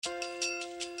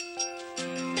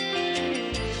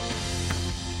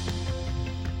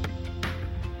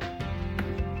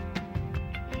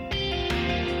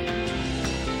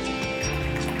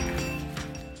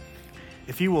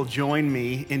If you will join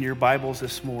me in your Bibles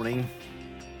this morning,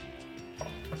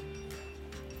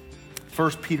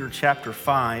 1 Peter chapter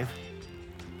 5.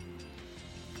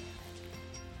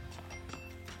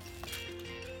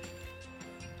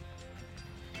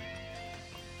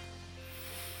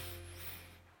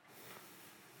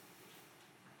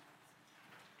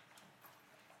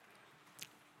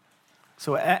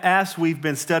 So as we've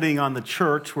been studying on the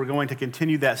church, we're going to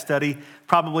continue that study,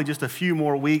 probably just a few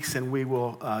more weeks, and we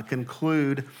will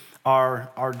conclude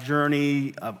our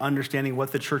journey of understanding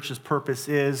what the church's purpose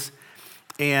is.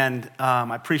 And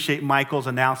I appreciate Michael's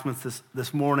announcements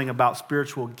this morning about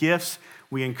spiritual gifts.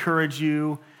 We encourage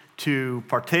you to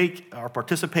partake or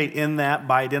participate in that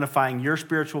by identifying your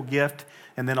spiritual gift,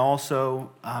 and then also,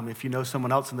 if you know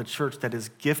someone else in the church that is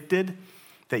gifted,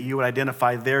 that you would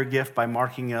identify their gift by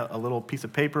marking a little piece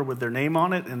of paper with their name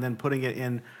on it and then putting it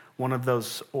in one of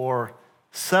those or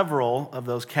several of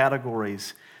those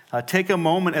categories. Take a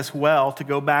moment as well to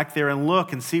go back there and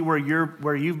look and see where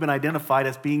you've been identified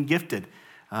as being gifted.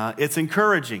 It's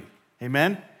encouraging,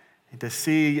 amen? And to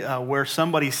see where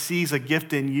somebody sees a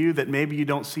gift in you that maybe you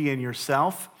don't see in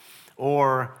yourself,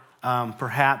 or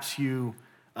perhaps you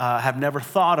have never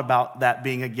thought about that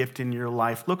being a gift in your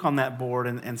life. Look on that board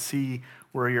and see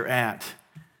where you're at.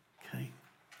 Okay,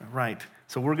 all right.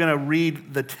 So we're going to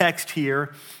read the text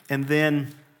here, and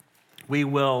then we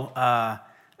will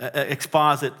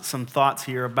exposit some thoughts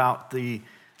here about the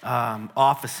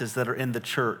offices that are in the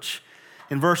church.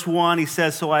 In verse 1, he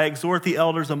says, "So I exhort the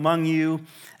elders among you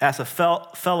as a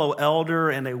fellow elder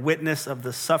and a witness of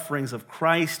the sufferings of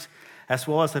Christ, as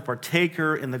well as a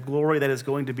partaker in the glory that is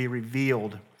going to be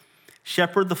revealed.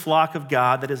 Shepherd the flock of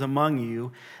God that is among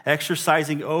you,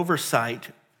 exercising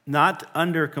oversight, not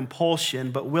under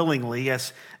compulsion, but willingly,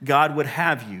 as God would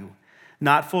have you,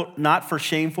 not for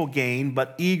shameful gain,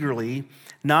 but eagerly,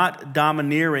 not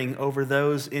domineering over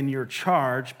those in your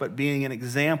charge, but being an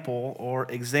example or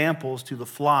examples to the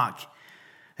flock.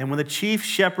 And when the chief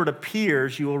shepherd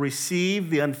appears, you will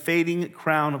receive the unfading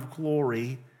crown of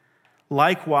glory.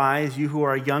 Likewise, you who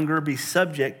are younger, be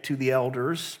subject to the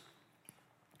elders.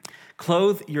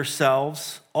 Clothe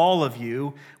yourselves, all of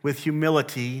you, with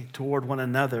humility toward one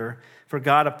another, for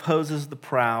God opposes the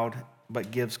proud, but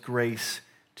gives grace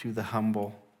to the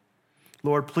humble."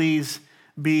 Lord, please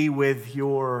be with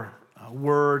your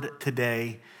word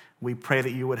today. We pray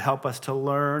that you would help us to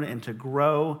learn and to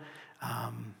grow.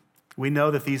 We know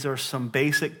that these are some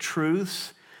basic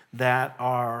truths that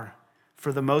are,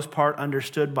 for the most part,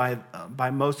 understood by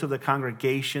most of the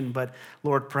congregation, but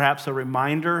Lord, perhaps a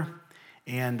reminder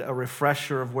and a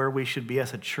refresher of where we should be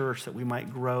as a church, that we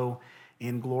might grow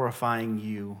in glorifying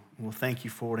you. And we'll thank you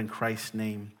for it in Christ's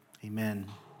name. Amen.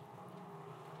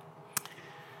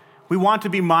 We want to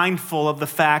be mindful of the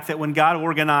fact that when God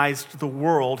organized the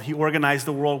world, he organized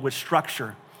the world with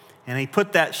structure. And he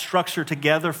put that structure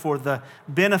together for the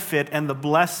benefit and the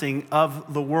blessing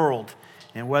of the world.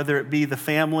 And whether it be the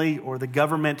family or the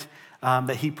government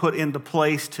that he put into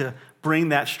place to bring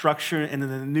that structure, and in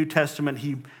the New Testament,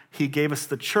 he gave us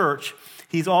the church.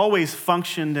 He's always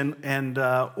functioned and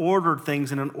ordered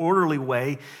things in an orderly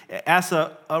way as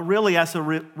a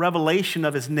revelation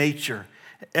of his nature.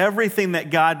 Everything that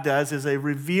God does is a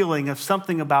revealing of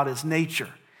something about his nature.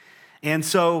 And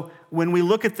so when we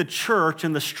look at the church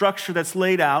and the structure that's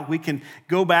laid out, we can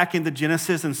go back into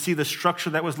Genesis and see the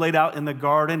structure that was laid out in the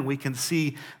garden. We can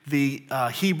see the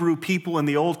Hebrew people in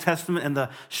the Old Testament and the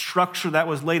structure that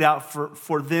was laid out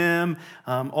for them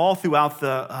all throughout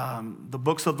the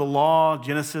books of the law,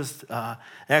 Genesis,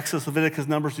 Exodus, Leviticus,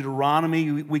 Numbers,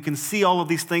 Deuteronomy. We can see all of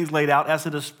these things laid out as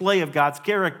a display of God's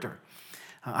character.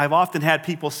 I've often had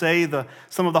people say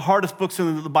some of the hardest books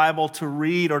in the Bible to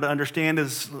read or to understand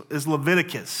is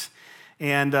Leviticus.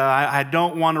 And I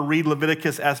don't want to read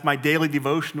Leviticus as my daily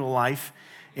devotional life.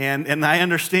 And I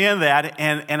understand that.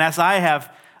 And as I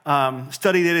have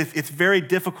studied it, it's very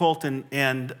difficult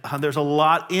and there's a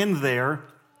lot in there.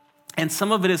 And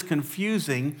some of it is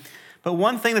confusing. But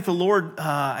one thing that the Lord,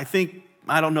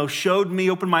 showed me,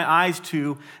 opened my eyes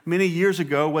to many years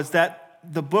ago was that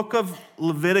the book of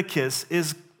Leviticus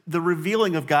is the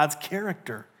revealing of God's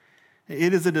character.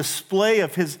 It is a display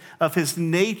of his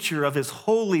nature, of his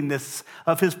holiness,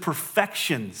 of his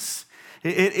perfections.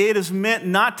 It is meant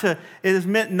not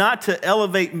to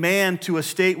elevate man to a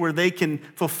state where they can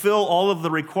fulfill all of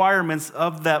the requirements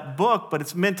of that book, but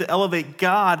it's meant to elevate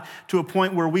God to a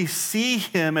point where we see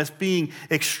him as being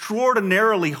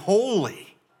extraordinarily holy.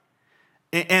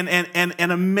 And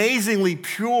amazingly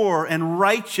pure and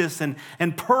righteous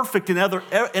and perfect in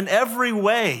every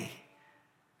way.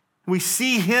 We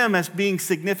see him as being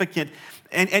significant.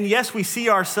 And yes, we see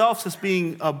ourselves as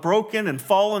being broken and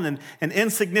fallen and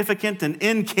insignificant and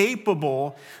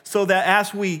incapable, so that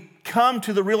as we come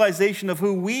to the realization of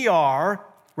who we are,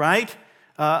 right,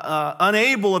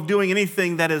 unable of doing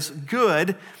anything that is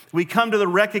good, we come to the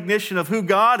recognition of who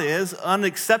God is,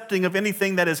 unaccepting of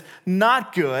anything that is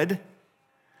not good.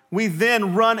 We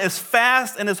then run as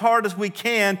fast and as hard as we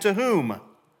can to whom?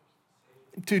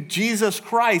 To Jesus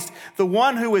Christ, the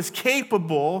one who is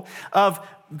capable of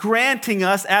granting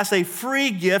us as a free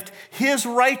gift his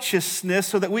righteousness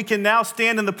so that we can now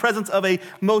stand in the presence of a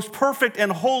most perfect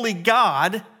and holy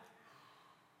God,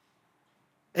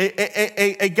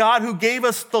 a God who gave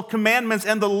us the commandments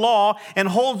and the law and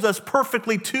holds us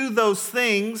perfectly to those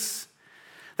things,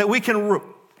 that we can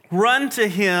run to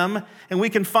him and we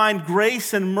can find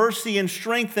grace and mercy and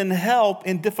strength and help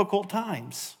in difficult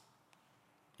times.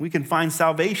 We can find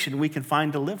salvation. We can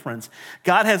find deliverance.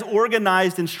 God has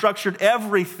organized and structured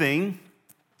everything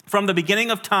from the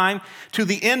beginning of time to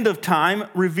the end of time,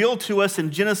 revealed to us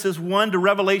in Genesis 1 to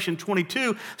Revelation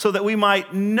 22, so that we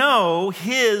might know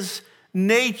his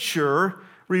nature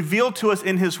revealed to us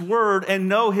in his word and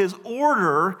know his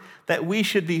order that we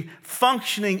should be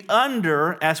functioning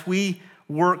under as we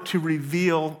work to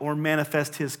reveal or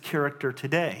manifest his character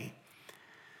today.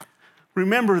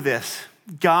 Remember this.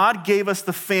 God gave us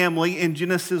the family in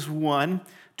Genesis 1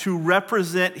 to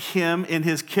represent him in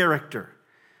his character.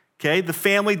 Okay, the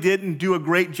family didn't do a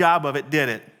great job of it, did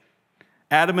it?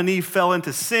 Adam and Eve fell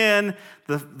into sin.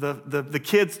 The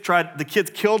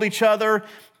kids killed each other.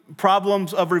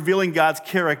 Problems of revealing God's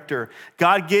character.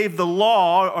 God gave the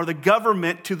law or the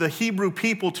government to the Hebrew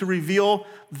people to reveal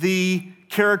the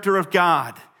character of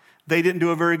God. They didn't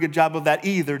do a very good job of that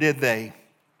either, did they?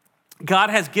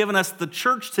 God has given us the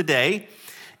church today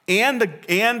and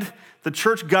the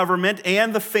church government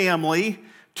and the family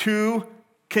to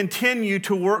continue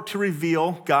to work to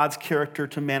reveal God's character,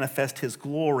 to manifest his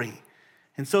glory.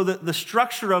 And so the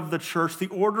structure of the church, the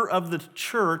order of the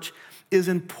church is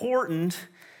important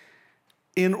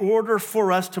in order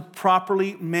for us to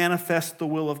properly manifest the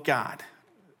will of God.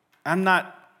 I'm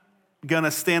not going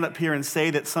to stand up here and say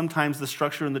that sometimes the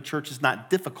structure in the church is not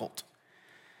difficult.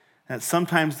 That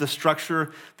sometimes the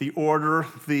structure, the order,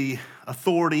 the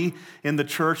authority in the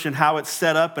church and how it's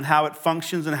set up and how it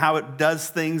functions and how it does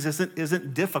things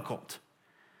isn't difficult.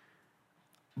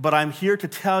 But I'm here to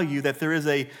tell you that there is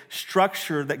a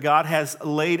structure that God has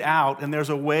laid out, and there's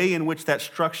a way in which that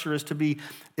structure is to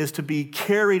be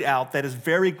carried out that is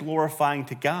very glorifying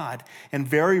to God and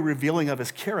very revealing of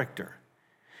his character.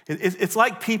 It's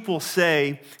like people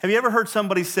say, have you ever heard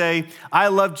somebody say, I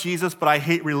love Jesus, but I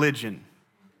hate religion?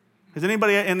 Has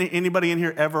anybody in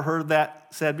here ever heard that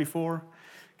said before?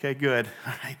 Okay, good.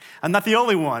 All right. I'm not the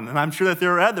only one, and I'm sure that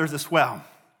there are others as well.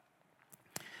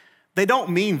 They don't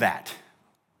mean that.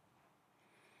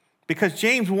 Because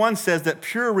James 1 says that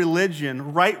pure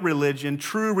religion, right religion,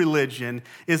 true religion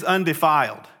is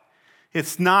undefiled.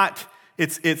 It's not,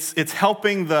 it's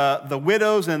helping the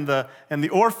widows and the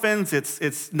orphans.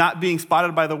 It's not being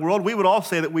spotted by the world. We would all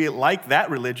say that we like that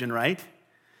religion, right?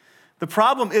 The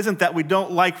problem isn't that we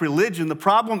don't like religion. The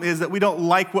problem is that we don't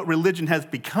like what religion has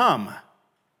become.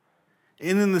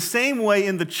 And in the same way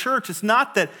in the church, it's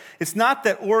not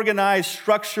that organized,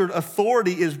 structured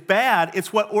authority is bad.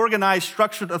 It's what organized,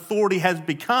 structured authority has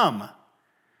become.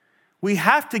 We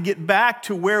have to get back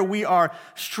to where we are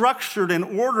structured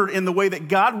and ordered in the way that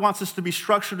God wants us to be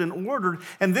structured and ordered.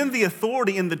 And then the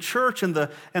authority in the church and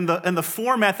the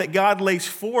format that God lays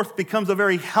forth becomes a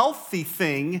very healthy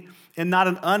thing and not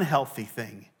an unhealthy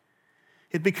thing.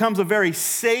 It becomes a very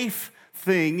safe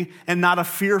thing and not a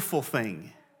fearful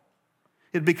thing.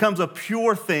 It becomes a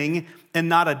pure thing and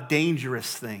not a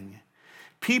dangerous thing.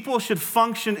 People should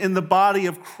function in the body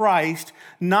of Christ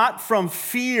not from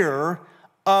fear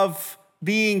of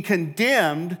being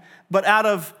condemned, but out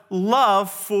of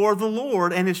love for the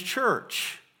Lord and his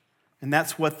church. And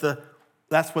that's what the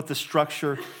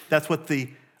structure, that's what the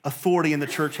authority in the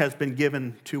church has been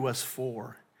given to us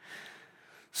for.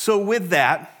 So with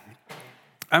that,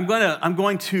 I'm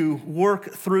going to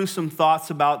work through some thoughts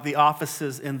about the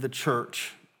offices in the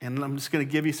church. And I'm just going to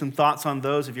give you some thoughts on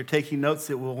those. If you're taking notes,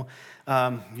 you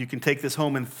can take this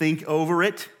home and think over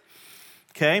it.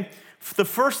 Okay? The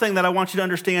first thing that I want you to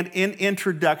understand in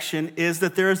introduction is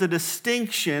that there is a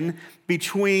distinction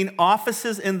between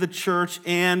offices in the church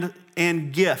and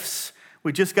gifts.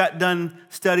 We just got done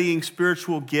studying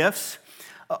spiritual gifts.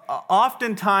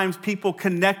 Oftentimes people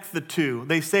connect the two.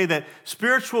 They say that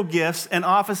spiritual gifts and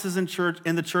offices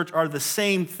in the church are the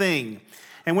same thing.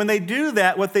 And when they do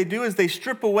that, what they do is they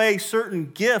strip away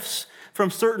certain gifts from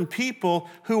certain people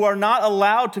who are not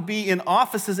allowed to be in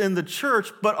offices in the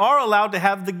church, but are allowed to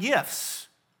have the gifts.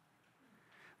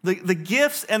 The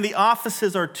gifts and the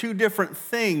offices are two different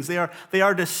things. They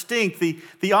are distinct.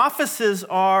 The offices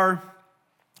are,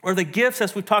 or the gifts,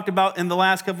 as we've talked about in the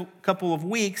last couple of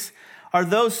weeks, are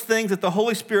those things that the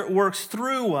Holy Spirit works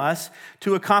through us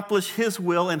to accomplish His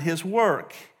will and His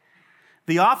work.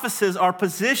 The offices are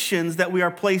positions that we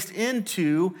are placed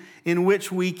into in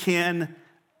which we can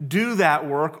do that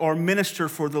work or minister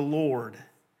for the Lord.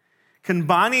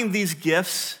 Combining these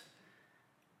gifts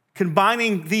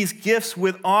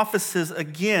with offices,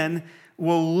 again,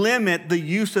 will limit the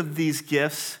use of these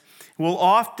gifts, will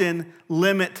often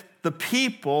limit the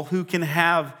people who can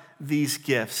have these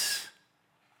gifts.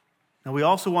 Now, we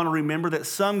also want to remember that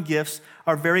some gifts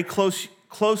are very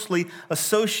closely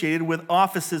associated with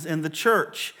offices in the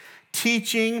church.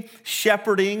 Teaching,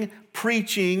 shepherding,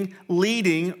 preaching,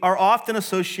 leading are often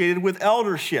associated with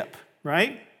eldership,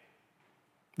 right?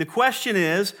 The question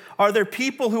is, are there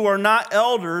people who are not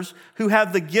elders who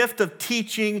have the gift of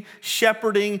teaching,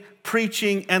 shepherding,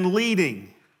 preaching, and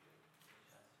leading?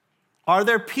 Are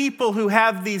there people who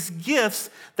have these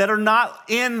gifts that are not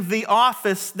in the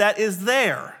office that is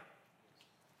there?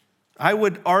 I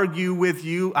would argue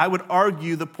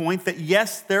the point that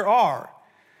yes, there are.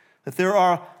 That there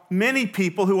are many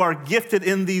people who are gifted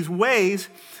in these ways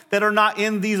that are not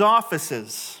in these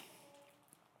offices.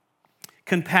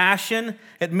 Compassion,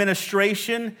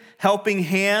 administration, helping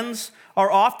hands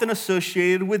are often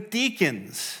associated with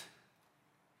deacons.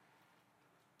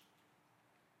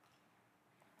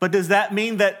 But does that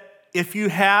mean that if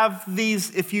you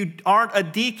aren't a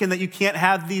deacon, that you can't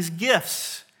have these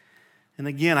gifts? And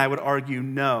again, I would argue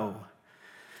no.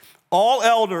 All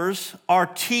elders are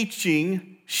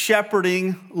teaching,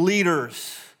 shepherding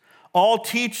leaders. All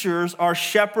teachers are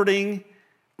shepherding,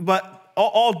 but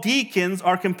all deacons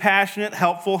are compassionate,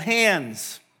 helpful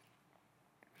hands.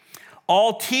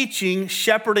 All teaching,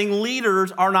 shepherding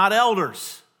leaders are not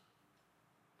elders.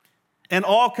 And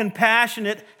all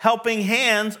compassionate, helping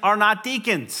hands are not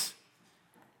deacons.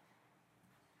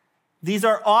 These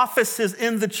are offices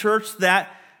in the church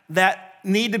that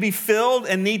need to be filled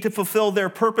and need to fulfill their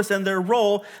purpose and their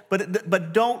role,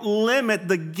 but don't limit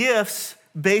the gifts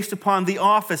based upon the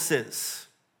offices.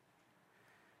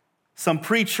 Some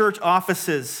pre-church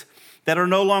offices that are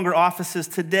no longer offices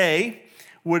today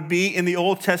would be in the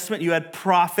Old Testament. You had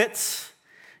prophets,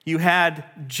 you had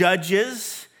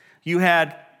judges, you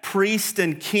had priests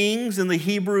and kings in the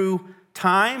Hebrew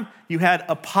time, you had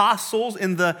apostles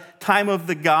in the time of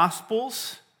the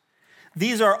Gospels.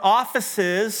 These are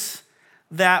offices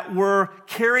that were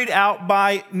carried out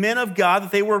by men of God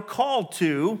that they were called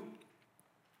to.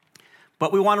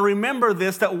 But we want to remember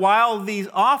this, that while these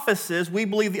offices, we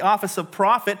believe the office of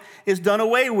prophet is done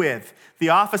away with. The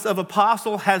office of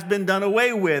apostle has been done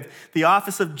away with. The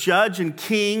office of judge and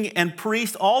king and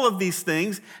priest, all of these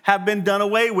things have been done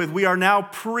away with. We are now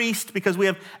priests because we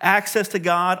have access to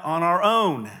God on our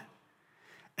own.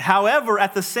 However,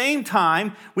 at the same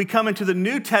time, we come into the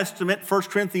New Testament, 1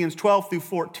 Corinthians 12 through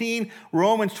 14,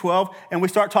 Romans 12, and we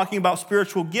start talking about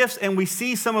spiritual gifts, and we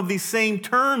see some of these same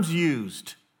terms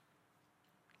used.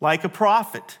 Like a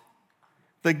prophet,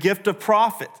 the gift of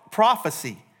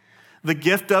prophecy, the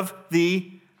gift of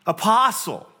the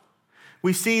apostle.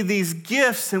 We see these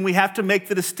gifts, and we have to make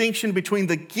the distinction between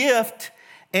the gift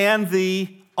and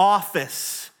the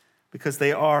office because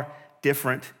they are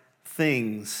different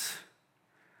things.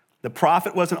 The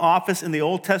prophet was an office in the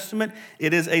Old Testament.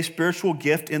 It is a spiritual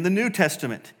gift in the New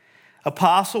Testament.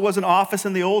 Apostle was an office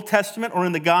in the Old Testament or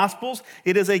in the Gospels.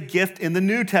 It is a gift in the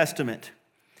New Testament.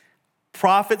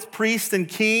 Prophets, priests, and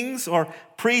kings, or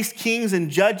priests, kings, and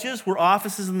judges were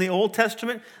offices in the Old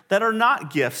Testament that are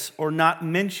not gifts or not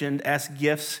mentioned as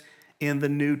gifts in the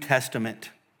New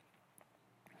Testament.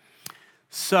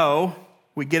 So,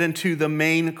 we get into the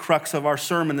main crux of our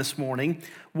sermon this morning.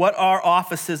 What are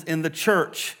offices in the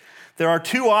church? There are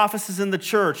two offices in the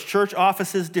church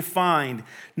offices defined.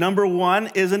 Number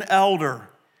one is an elder.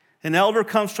 An elder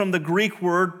comes from the Greek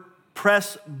word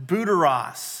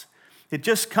presbyteros. It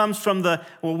just comes from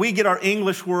we get our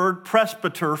English word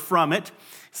presbyter from it.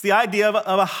 It's the idea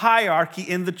of a hierarchy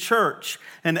in the church,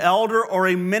 an elder or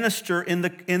a minister in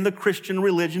the Christian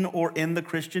religion or in the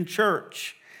Christian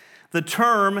church. The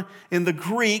term in the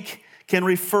Greek can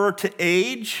refer to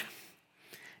age.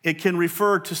 It can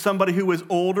refer to somebody who is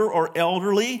older or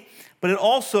elderly, but it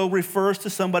also refers to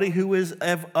somebody who is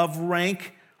of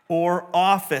rank or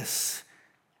office.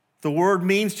 The word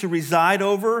means to reside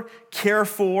over, care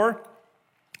for,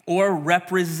 or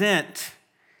represent.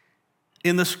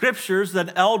 In the scriptures,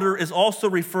 an elder is also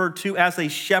referred to as a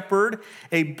shepherd,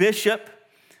 a bishop.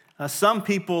 Some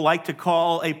people like to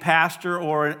call a pastor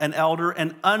or an elder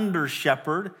an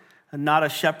under-shepherd, not a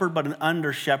shepherd, but an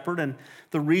under-shepherd. And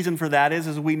the reason for that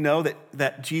is we know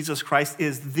that Jesus Christ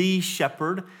is the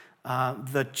shepherd,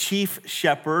 the chief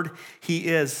shepherd. He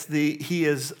is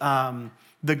the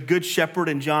good shepherd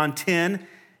in John 10.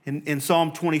 In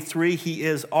Psalm 23, he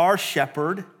is our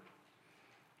shepherd.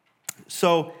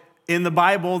 So in the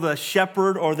Bible, the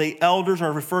shepherd or the elders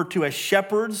are referred to as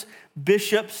shepherds,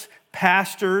 bishops,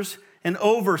 pastors, and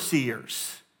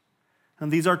overseers.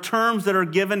 And these are terms that are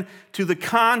given to the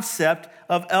concept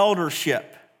of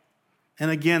eldership.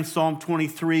 And again, Psalm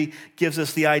 23 gives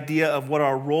us the idea of what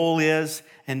our role is,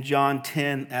 and John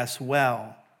 10 as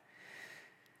well.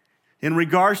 In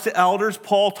regards to elders,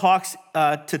 Paul talks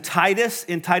to Titus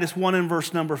in Titus 1 and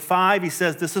verse number 5. He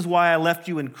says, "This is why I left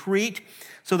you in Crete,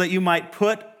 so that you might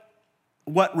put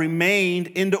what remained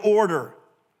into order."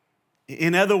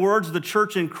 In other words, the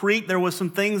church in Crete, there was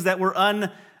some things that were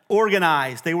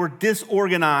unorganized. They were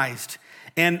disorganized.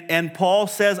 And Paul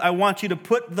says, I want you to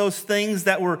put those things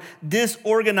that were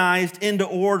disorganized into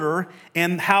order.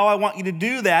 And how I want you to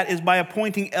do that is by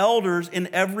appointing elders in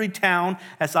every town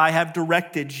as I have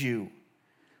directed you.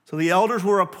 So the elders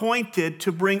were appointed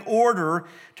to bring order,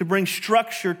 to bring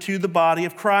structure to the body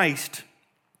of Christ.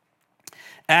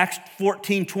 Acts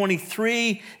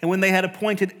 14:23, and when they had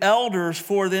appointed elders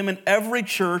for them in every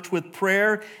church with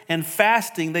prayer and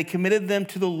fasting, they committed them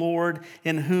to the Lord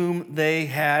in whom they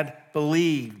had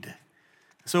believed.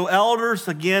 So elders,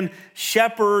 again,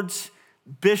 shepherds,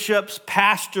 bishops,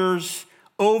 pastors,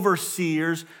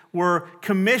 overseers were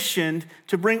commissioned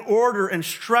to bring order and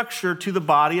structure to the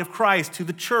body of Christ, to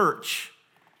the church.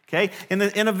 Okay,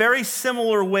 in a very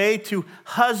similar way to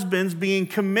husbands being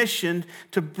commissioned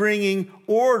to bringing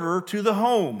order to the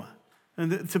home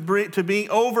and to being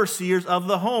overseers of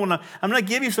the home. Now, I'm going to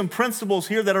give you some principles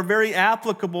here that are very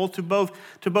applicable to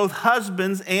both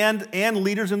husbands and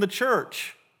leaders in the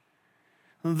church.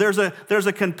 There's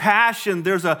a compassion,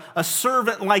 there's a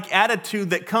servant-like attitude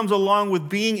that comes along with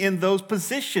being in those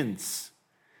positions.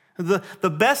 The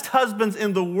best husbands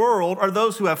in the world are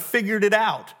those who have figured it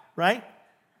out, right?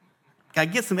 I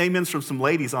get some amens from some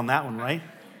ladies on that one, right?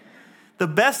 The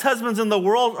best husbands in the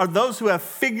world are those who have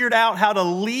figured out how to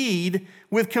lead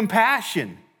with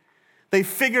compassion. They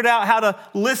figured out how to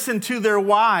listen to their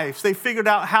wives. They figured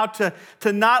out how to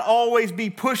not always be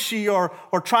pushy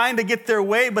or trying to get their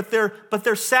way, but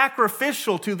they're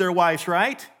sacrificial to their wives,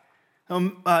 right?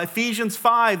 Ephesians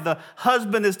 5, the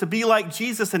husband is to be like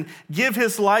Jesus and give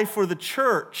his life for the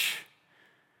church.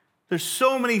 There's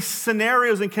so many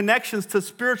scenarios and connections to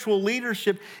spiritual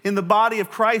leadership in the body of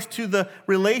Christ to the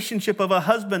relationship of a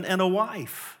husband and a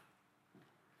wife.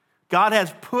 God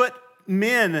has put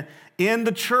men in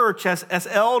the church as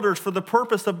elders for the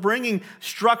purpose of bringing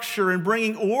structure and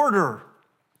bringing order.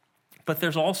 But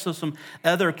there's also some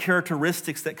other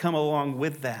characteristics that come along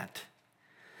with that.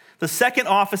 The second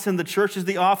office in the church is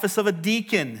the office of a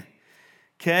deacon.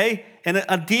 Okay, and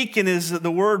a deacon is,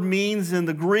 the word means in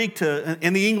the Greek,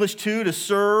 in the English too, to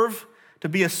serve, to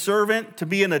be a servant, to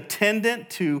be an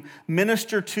attendant, to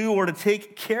minister to, or to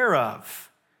take care of.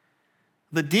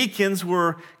 The deacons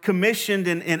were commissioned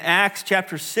in Acts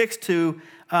chapter 6 to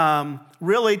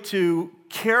really to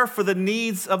care for the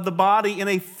needs of the body in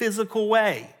a physical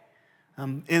way.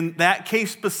 In that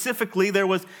case specifically, there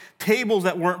was tables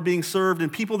that weren't being served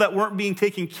and people that weren't being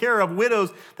taken care of,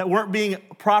 widows that weren't being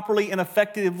properly and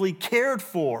effectively cared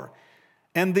for.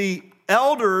 And the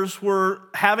elders were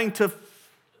having to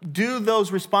do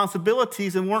those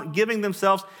responsibilities and weren't giving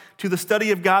themselves to the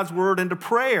study of God's word and to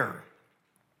prayer.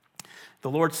 The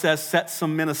Lord says, set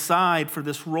some men aside for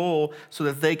this role so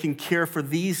that they can care for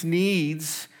these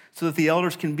needs, so that the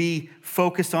elders can be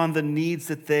focused on the needs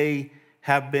that they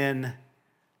have been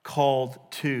called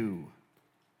to.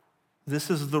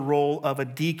 This is the role of a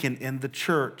deacon in the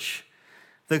church.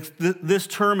 This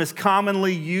term is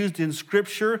commonly used in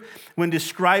Scripture when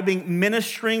describing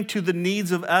ministering to the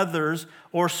needs of others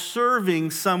or serving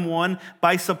someone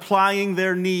by supplying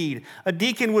their need. A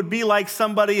deacon would be like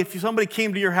somebody, if somebody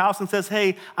came to your house and says,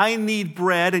 hey, I need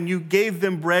bread, and you gave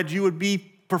them bread, you would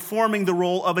be performing the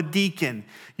role of a deacon.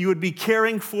 You would be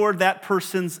caring for that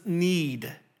person's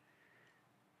need.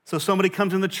 So somebody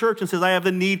comes in the church and says, I have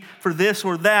the need for this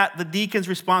or that. The deacon's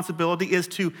responsibility is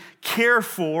to care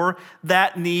for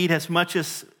that need as much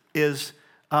as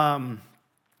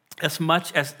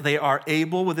they are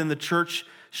able within the church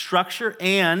structure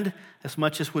and as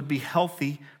much as would be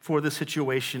healthy for the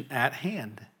situation at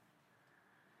hand.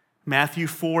 Matthew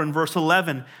 4 and verse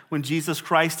 11, when Jesus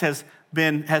Christ has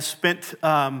spent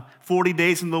 40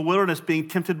 days in the wilderness being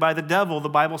tempted by the devil, the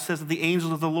Bible says that the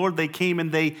angels of the Lord, they came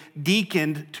and they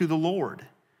deaconed to the Lord.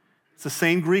 It's the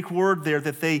same Greek word there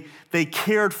that they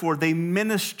cared for, they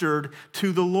ministered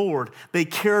to the Lord. They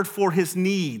cared for his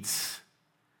needs.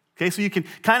 Okay, so you can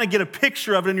kind of get a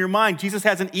picture of it in your mind. Jesus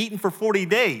hasn't eaten for 40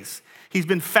 days. He's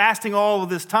been fasting all of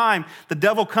this time. The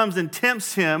devil comes and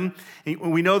tempts him.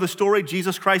 We know the story.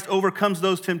 Jesus Christ overcomes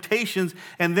those temptations,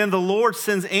 and then the Lord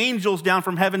sends angels down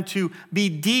from heaven to be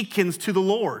deacons to the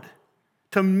Lord,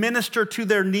 to minister to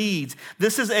their needs.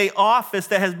 This is an office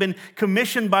that has been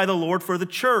commissioned by the Lord for the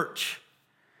church.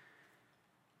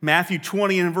 Matthew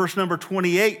 20 and verse number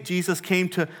 28, Jesus came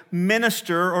to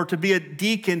minister or to be a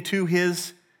deacon to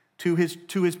his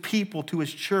people, to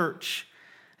his church.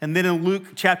 And then in Luke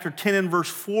chapter 10 and verse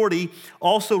 40,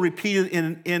 also repeated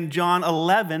in John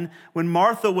 11, when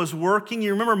Martha was working,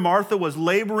 you remember Martha was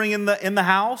laboring in the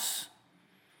house?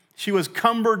 She was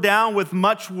cumbered down with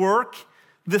much work.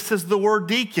 This is the word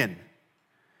deacon.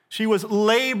 She was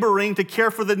laboring to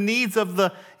care for the needs of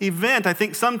the event. I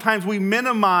think sometimes we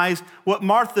minimize what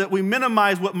Martha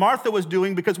was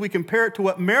doing because we compare it to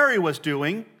what Mary was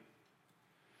doing.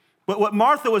 But what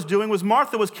Martha was doing was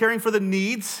Martha was caring for the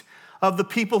needs of the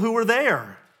people who were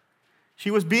there.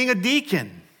 She was being a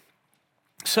deacon.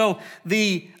 So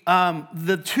the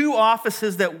two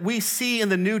offices that we see in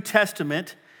the New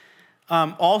Testament,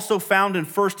 also found in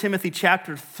 1 Timothy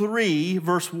chapter 3,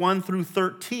 verse 1 through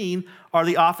 13, are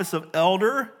the office of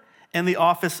elder and the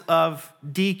office of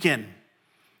deacon.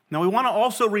 Now we want to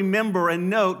also remember and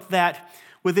note that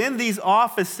within these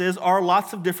offices are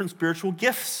lots of different spiritual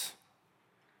gifts.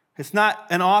 It's not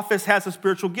an office has a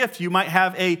spiritual gift. You might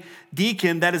have a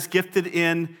deacon that is gifted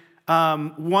in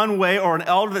one way, or an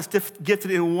elder that's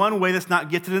gifted in one way that's not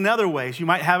gifted in other ways. You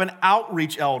might have an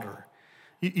outreach elder.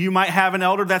 You might have an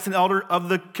elder that's an elder of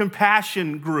the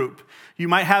compassion group. You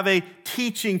might have a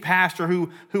teaching pastor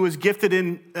who is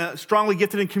strongly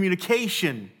gifted in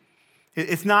communication.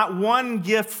 It's not one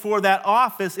gift for that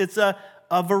office. It's a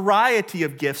variety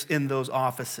of gifts in those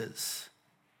offices.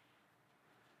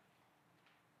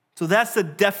 So that's the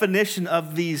definition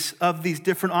of these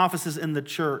different offices in the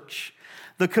church.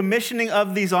 The commissioning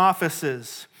of these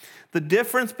offices. One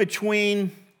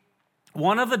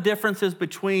of the differences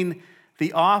between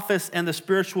the office and the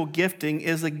spiritual gifting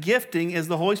is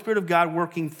the Holy Spirit of God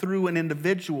working through an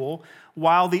individual,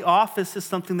 while the office is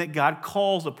something that God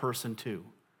calls a person to.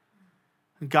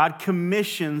 God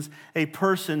commissions a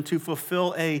person to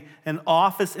fulfill an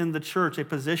office in the church, a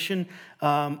position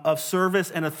of service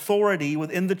and authority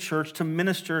within the church to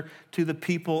minister to the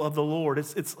people of the Lord.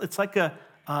 It's like a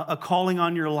calling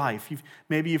on your life.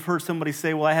 Maybe you've heard somebody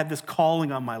say, well, I have this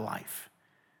calling on my life.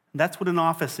 And that's what an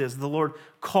office is. The Lord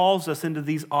calls us into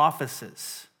these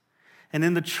offices. And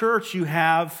in the church, you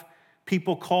have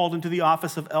people called into the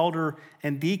office of elder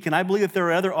and deacon. I believe that there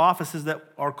are other offices that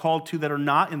are called to that are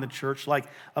not in the church, like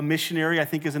a missionary, I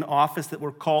think, is an office that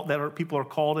people are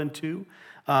called into.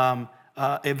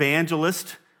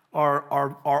 Evangelist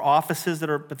are offices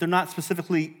but they're not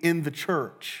specifically in the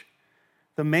church.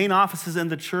 The main offices in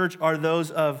the church are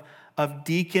those of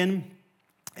deacon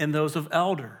and those of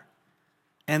elder.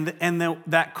 And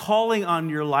that calling on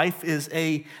your life is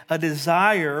a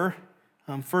desire.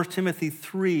 1 Timothy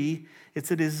 3,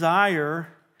 it's a desire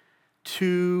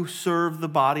to serve the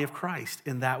body of Christ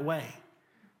in that way.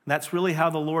 That's really how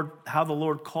the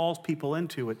Lord calls people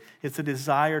into it. It's a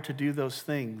desire to do those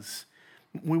things.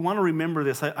 We want to remember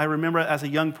this. I remember as a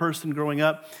young person growing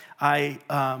up, I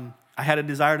had a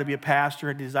desire to be a pastor,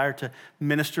 a desire to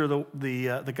minister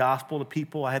the gospel to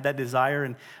people. I had that desire,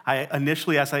 and I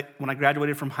initially, when I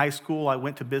graduated from high school, I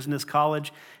went to business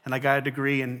college, and I got a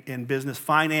degree in business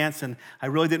finance, and I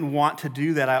really didn't want to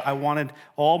do that. I wanted,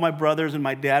 all my brothers and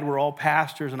my dad were all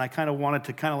pastors, and I kind of wanted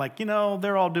to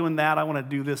they're all doing that. I want to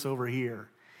do this over here.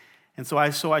 And so I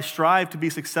strive to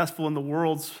be successful in the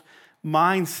world's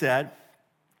mindset,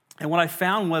 and what I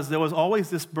found was there was always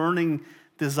this burning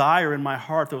desire in my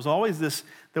heart. There was always this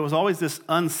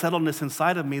unsettledness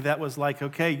inside of me that was like,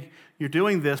 okay, you're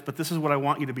doing this, but this is what I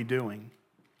want you to be doing.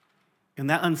 And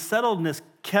that unsettledness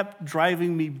kept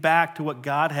driving me back to what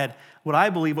God had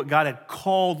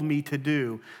called me to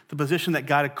do, the position that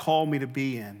God had called me to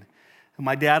be in. And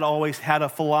my dad always had a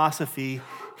philosophy.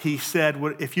 He said,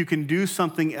 if you can do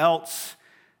something else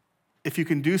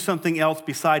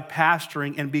beside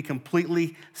pastoring and be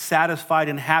completely satisfied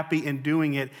and happy in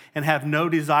doing it and have no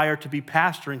desire to be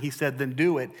pastoring, he said, then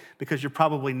do it, because you're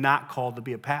probably not called to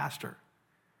be a pastor.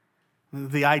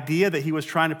 The idea that he was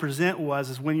trying to present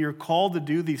is when you're called to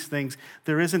do these things,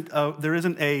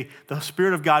 the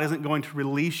Spirit of God isn't going to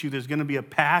release you. There's going to be a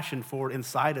passion for it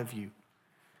inside of you.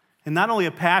 And not only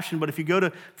a passion, but if you go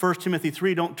to 1 Timothy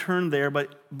 3, don't turn there,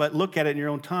 but look at it in your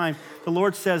own time. The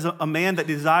Lord says a man that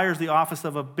desires the office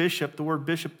of a bishop, the word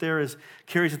bishop there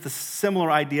carries the similar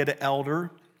idea to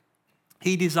elder.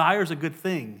 He desires a good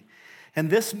thing. And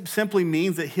this simply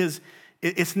means that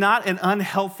it's not an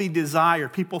unhealthy desire.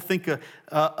 People think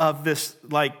of this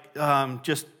like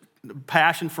just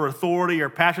passion for authority or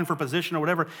passion for position or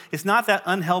whatever. It's not that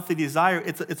unhealthy desire.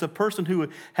 It's a person who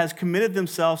has committed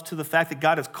themselves to the fact that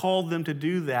God has called them to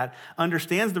do that,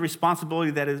 understands the responsibility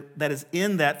that is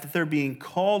in that they're being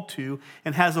called to,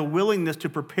 and has a willingness to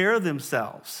prepare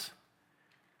themselves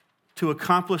to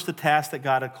accomplish the task that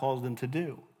God had called them to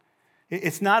do.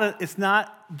 It's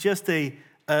not just a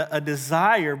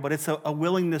desire, but it's a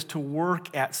willingness to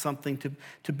work at something,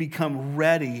 to become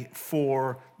ready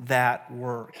for that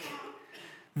work.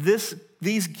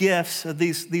 These gifts,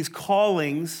 these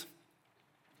callings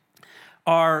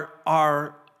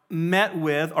are met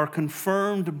with, are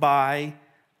confirmed by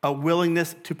a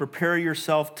willingness to prepare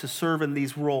yourself to serve in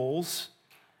these roles,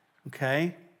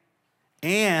 okay?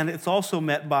 And it's also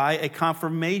met by a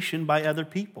confirmation by other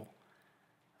people.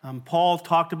 Paul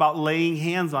talked about laying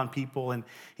hands on people, and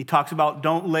he talks about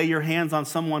don't lay your hands on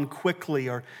someone quickly,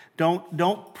 or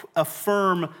don't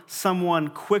affirm someone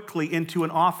quickly into an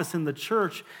office in the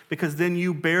church, because then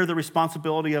you bear the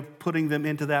responsibility of putting them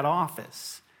into that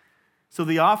office. So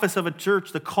the office of a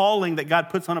church, the calling that God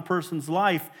puts on a person's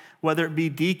life, whether it be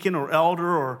deacon or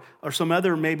elder or some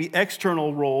other maybe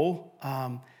external role,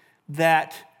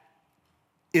 that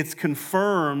it's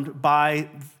confirmed by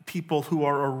people who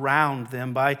are around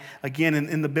them. By, again,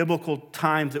 in the biblical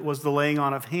times, it was the laying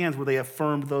on of hands where they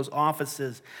affirmed those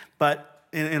offices. But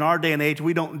in our day and age,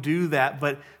 we don't do that.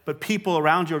 But people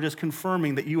around you are just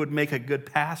confirming that you would make a good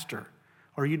pastor,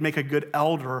 or you'd make a good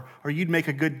elder, or you'd make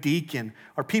a good deacon,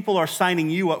 or people are signing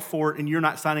you up for it and you're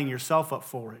not signing yourself up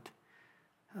for it.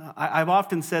 I've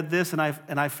often said this, and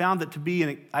I found it to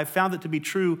be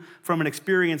true from an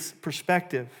experience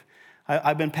perspective.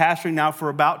 I've been pastoring now for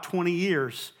about 20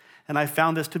 years, and I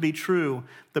found this to be true.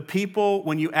 The people,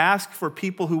 when you ask for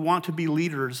people who want to be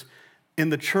leaders in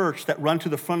the church that run to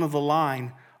the front of the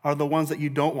line, are the ones that you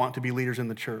don't want to be leaders in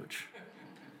the church.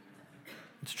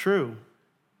 It's true.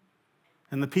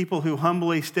 And the people who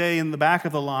humbly stay in the back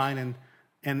of the line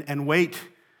and wait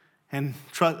and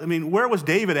trust. I mean, where was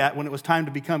David at when it was time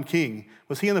to become king?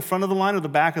 Was he in the front of the line or the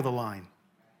back of the line?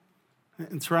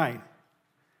 That's right.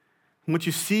 And what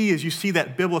you see is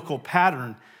that biblical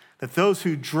pattern that those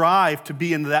who drive to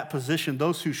be in that position,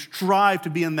 those who strive to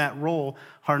be in that role,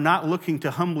 are not looking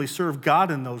to humbly serve God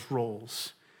in those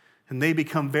roles. And they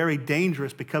become very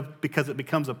dangerous because it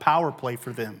becomes a power play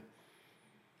for them.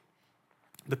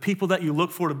 The people that you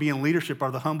look for to be in leadership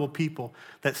are the humble people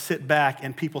that sit back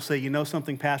and people say, you know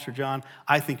something, Pastor John,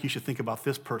 I think you should think about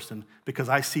this person because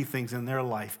I see things in their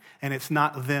life, and it's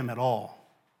not them at all.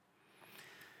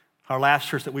 Our last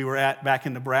church that we were at back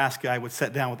in Nebraska, I would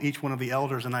sit down with each one of the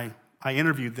elders and I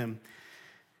interviewed them.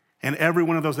 And every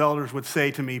one of those elders would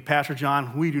say to me, Pastor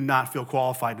John, we do not feel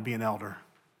qualified to be an elder.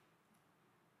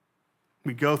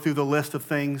 We'd go through the list of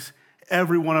things.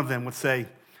 Every one of them would say,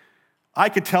 I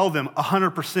could tell them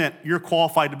 100% you're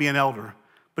qualified to be an elder.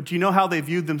 But do you know how they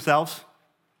viewed themselves?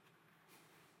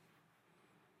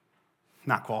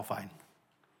 Not qualified.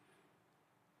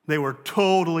 They were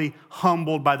totally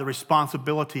humbled by the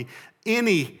responsibility.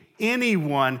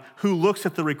 Anyone who looks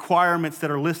at the requirements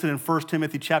that are listed in 1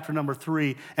 Timothy chapter number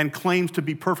 3 and claims to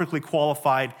be perfectly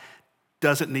qualified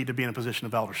doesn't need to be in a position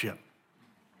of eldership.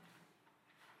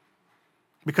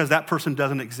 Because that person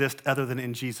doesn't exist other than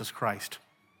in Jesus Christ.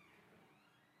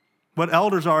 What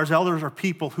elders are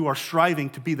people who are striving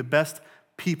to be the best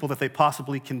people that they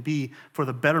possibly can be for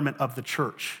the betterment of the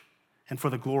church and for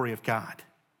the glory of God.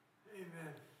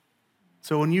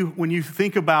 So when you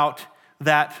think about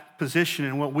that position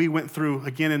and what we went through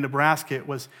again in Nebraska, it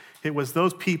was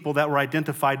those people that were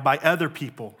identified by other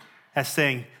people as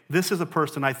saying, this is a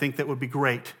person I think that would be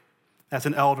great as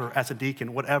an elder, as a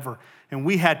deacon, whatever. And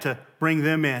we had to bring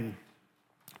them in,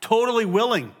 totally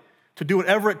willing to do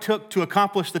whatever it took to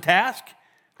accomplish the task,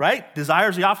 right?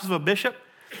 Desires the office of a bishop,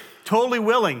 totally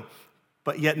willing,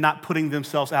 but yet not putting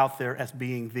themselves out there as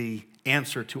being the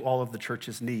answer to all of the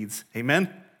church's needs.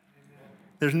 Amen?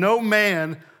 There's no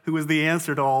man who is the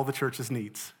answer to all the church's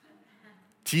needs.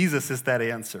 Jesus is that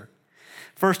answer.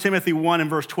 1 Timothy 1 and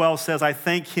verse 12 says, I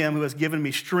thank him who has given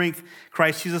me strength,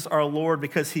 Christ Jesus our Lord,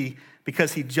 because he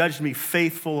judged me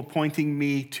faithful, appointing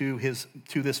me to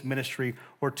this ministry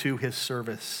or to his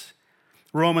service.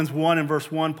 Romans 1 and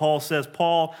verse 1, Paul says,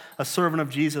 Paul, a servant of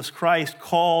Jesus Christ,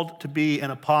 called to be an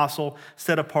apostle,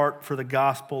 set apart for the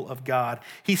gospel of God.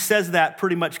 He says that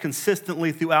pretty much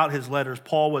consistently throughout his letters.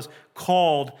 Paul was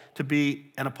called to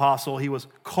be an apostle. He was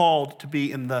called to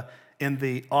be in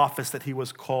the office that he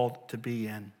was called to be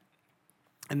in.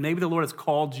 And maybe the Lord has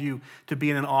called you to be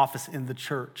in an office in the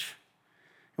church.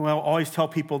 And I'll always tell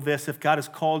people this: if God has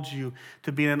called you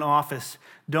to be in an office,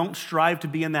 don't strive to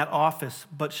be in that office,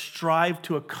 but strive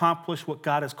to accomplish what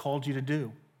God has called you to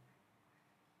do.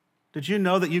 Did you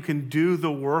know that you can do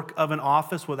the work of an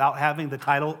office without having the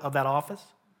title of that office?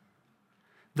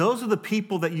 Those are the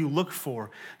people that you look for.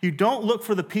 You don't look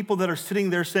for the people that are sitting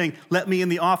there saying, let me in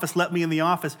the office, let me in the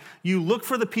office. You look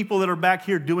for the people that are back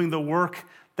here doing the work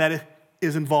that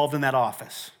is involved in that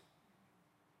office.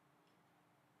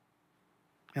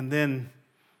 And then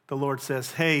the Lord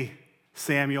says, hey,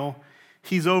 Samuel,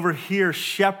 he's over here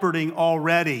shepherding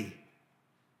already.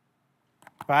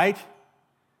 Right?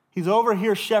 He's over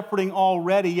here shepherding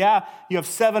already. Yeah, you have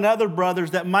 7 other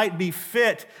brothers that might be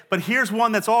fit, but here's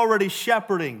one that's already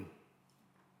shepherding.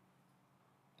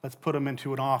 Let's put him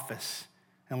into an office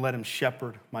and let him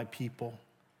shepherd my people.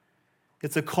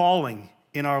 It's a calling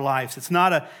in our lives. It's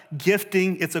not a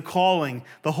gifting, it's a calling.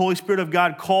 The Holy Spirit of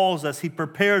God calls us, he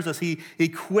prepares us, he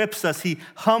equips us, he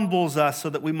humbles us so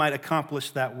that we might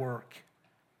accomplish that work.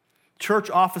 Church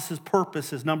office's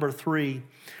purpose is number 3.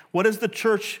 What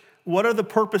are the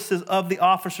purposes of the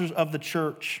officers of the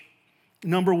church?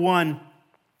 Number 1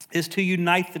 is to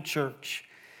unite the church.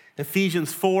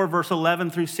 Ephesians 4, verse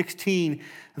 11 through 16,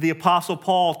 the Apostle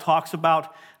Paul talks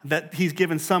about that he's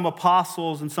given some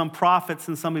apostles and some prophets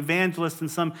and some evangelists and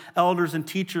some elders and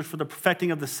teachers for the perfecting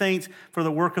of the saints, for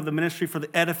the work of the ministry, for the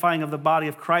edifying of the body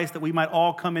of Christ, that we might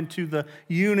all come into the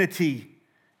unity.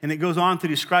 And it goes on to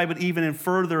describe it even in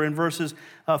further in verses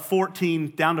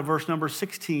 14 down to verse number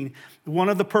 16. One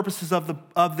of the purposes of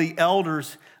the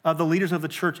elders, the leaders of the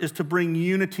church, is to bring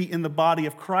unity in the body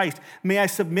of Christ. May I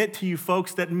submit to you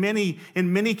folks that in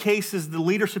many cases, the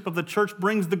leadership of the church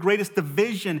brings the greatest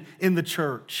division in the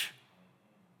church.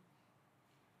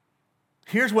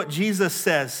 Here's what Jesus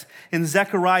says in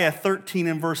Zechariah 13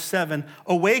 and verse 7.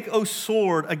 Awake, O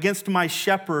sword, against my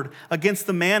shepherd, against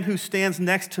the man who stands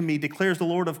next to me, declares the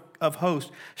Lord of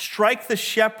hosts. Strike the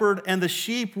shepherd, and the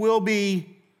sheep will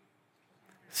be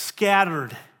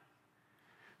scattered.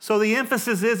 So the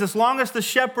emphasis is, as long as the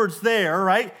shepherd's there,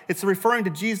 right? It's referring to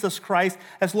Jesus Christ.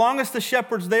 As long as the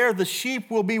shepherd's there, the sheep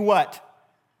will be what?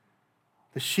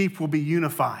 The sheep will be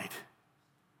unified.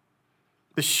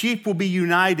 The sheep will be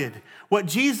united. What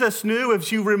Jesus knew,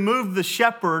 if you remove the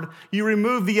shepherd, you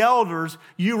remove the elders,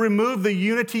 you remove the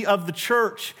unity of the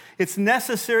church. It's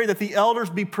necessary that the elders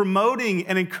be promoting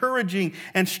and encouraging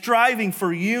and striving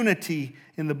for unity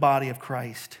in the body of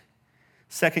Christ.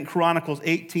 2 Chronicles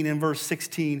 18 and verse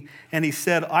 16, and he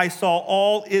said, I saw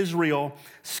all Israel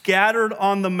scattered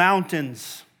on the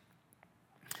mountains.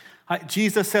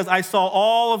 Jesus says, I saw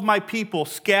all of my people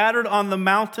scattered on the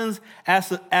mountains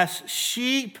as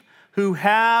sheep who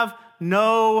have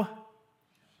no.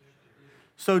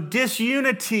 So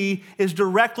disunity is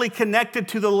directly connected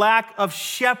to the lack of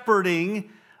shepherding,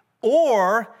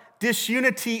 or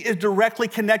disunity is directly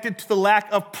connected to the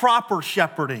lack of proper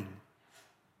shepherding.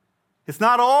 It's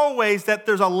not always that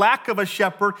there's a lack of a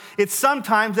shepherd. It's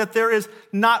sometimes that there is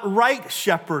not right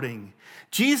shepherding.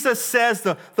 Jesus says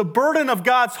the burden of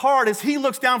God's heart is he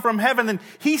looks down from heaven and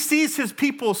he sees his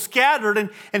people scattered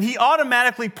and he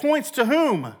automatically points to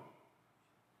whom?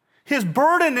 His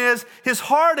burden is, his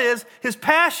heart is, his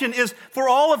passion is for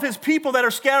all of his people that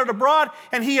are scattered abroad,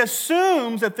 and he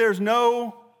assumes that there's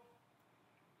no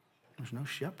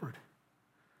shepherd.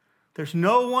 There's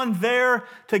no one there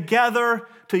together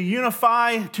to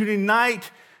unify, to unite,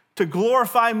 to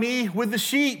glorify me with the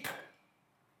sheep.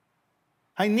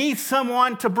 I need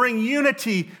someone to bring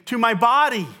unity to my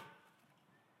body.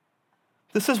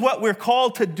 This is what we're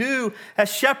called to do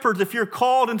as shepherds. If you're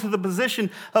called into the position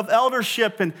of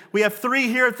eldership, and we have 3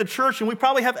 here at the church, and we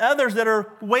probably have others that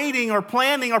are waiting or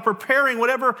planning or preparing,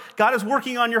 whatever God is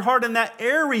working on your heart in that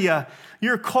area,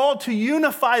 you're called to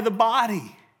unify the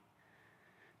body,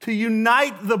 to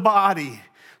unite the body,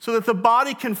 so that the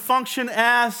body can function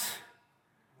as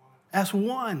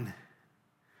one.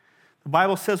 The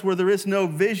Bible says where there is no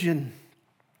vision,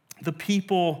 the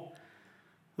people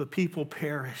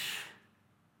perish.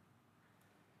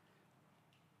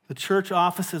 The church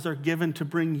offices are given to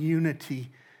bring unity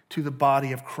to the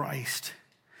body of Christ.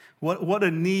 What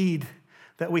a need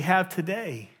that we have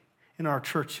today in our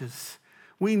churches.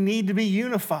 We need to be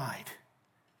unified.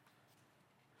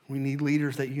 We need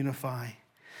leaders that unify.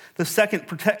 The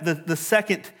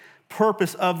second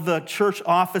purpose of the church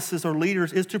offices or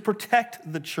leaders is to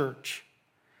protect the church.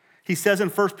 He says in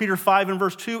 1 Peter 5 and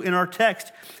verse 2 in our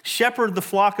text, shepherd the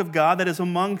flock of God that is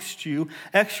amongst you,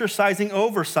 exercising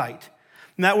oversight.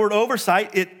 And that word oversight,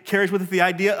 it carries with it the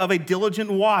idea of a diligent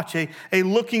watch, a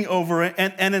looking over,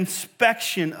 an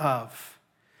inspection of.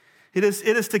 It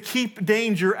is to keep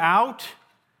danger out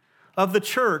of the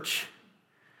church.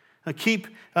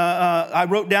 I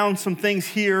wrote down some things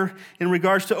here in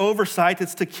regards to oversight.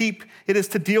 It is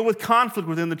to deal with conflict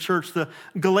within the church. The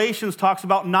Galatians talks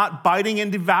about not biting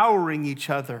and devouring each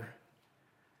other.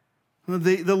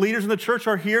 The leaders in the church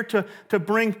are here to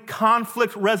bring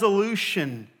conflict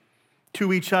resolution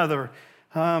to each other.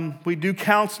 We do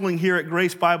counseling here at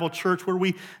Grace Bible Church where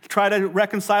we try to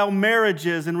reconcile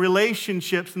marriages and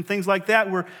relationships and things like that.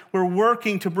 We're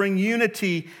working to bring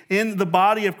unity in the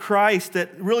body of Christ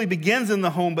that really begins in the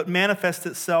home but manifests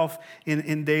itself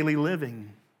in daily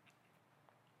living.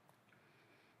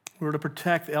 We're to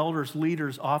protect elders,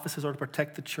 leaders, offices are to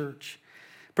protect the church.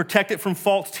 Protect it from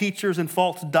false teachers and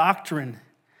false doctrine.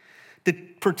 To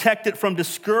protect it from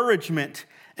discouragement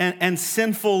and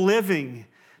sinful living.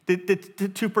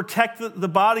 To protect the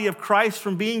body of Christ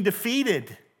from being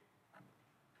defeated.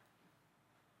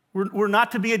 We're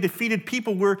not to be a defeated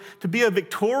people. We're to be a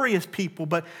victorious people.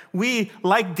 But we,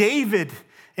 like David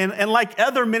and like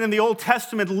other men in the Old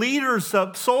Testament, leaders,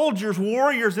 soldiers,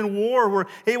 warriors in war, were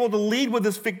able to lead with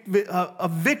this a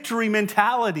victory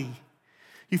mentality.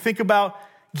 You think about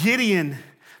Gideon,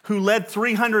 who led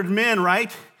 300 men,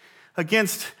 right?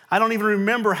 Against, I don't even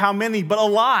remember how many, but a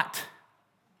lot.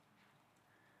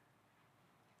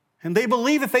 And they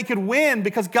believed that they could win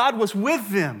because God was with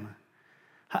them.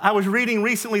 I was reading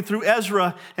recently through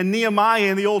Ezra and Nehemiah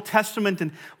in the Old Testament,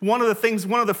 and one of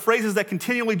the phrases that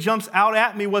continually jumps out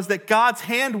at me was that God's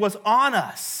hand was on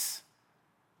us.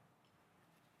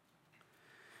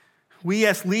 We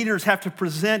as leaders have to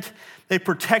present a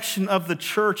protection of the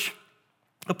church,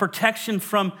 a protection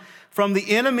from the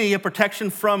enemy, a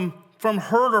protection from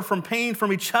hurt or from pain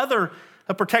from each other,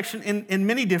 a protection in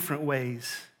many different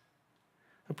ways.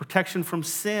 A protection from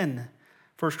sin.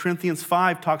 1 Corinthians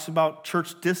 5 talks about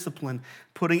church discipline,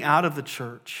 putting out of the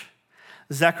church.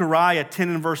 Zechariah 10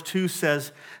 and verse 2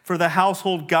 says, for the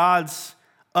household gods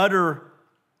utter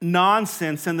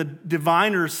nonsense and the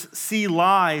diviners see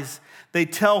lies. They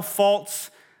tell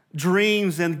false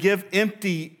dreams and give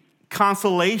empty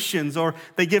consolations, or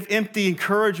they give empty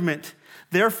encouragement.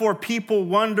 Therefore, people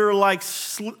wander like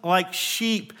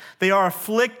sheep. They are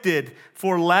afflicted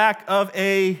for lack of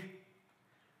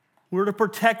we're to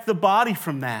protect the body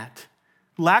from that.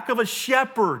 Lack of a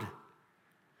shepherd.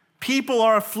 People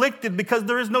are afflicted because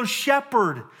there is no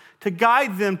shepherd to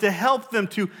guide them, to help them,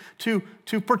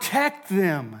 to protect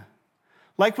them.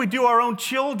 Like we do our own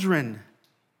children.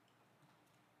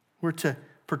 We're to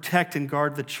protect and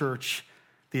guard the church.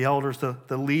 The elders,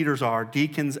 the leaders are,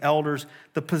 deacons, elders.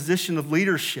 The position of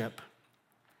leadership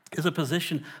is a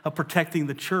position of protecting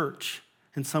the church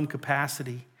in some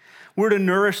capacity. We're to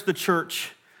nourish the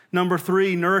church. Number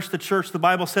 3, nourish the church. The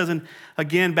Bible says,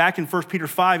 again, back in 1 Peter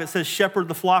 5, it says, shepherd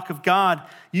the flock of God.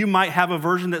 You might have a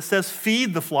version that says,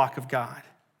 feed the flock of God.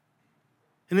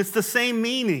 And it's the same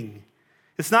meaning.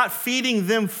 It's not feeding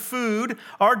them food.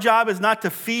 Our job is not to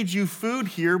feed you food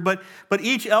here, but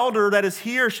each elder that is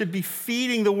here should be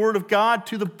feeding the word of God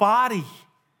to the body.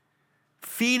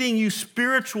 Feeding you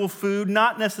spiritual food,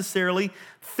 not necessarily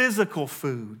physical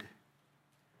food.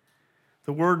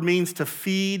 The word means to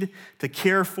feed, to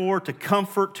care for, to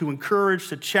comfort, to encourage,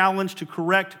 to challenge, to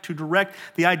correct, to direct.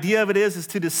 The idea of it is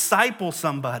to disciple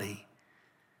somebody.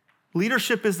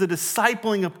 Leadership is the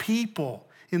discipling of people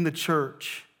in the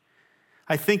church.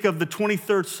 I think of the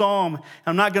 23rd Psalm.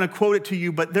 I'm not going to quote it to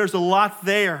you, but there's a lot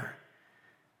there.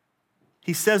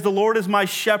 He says, the Lord is my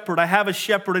shepherd. I have a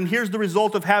shepherd. And here's the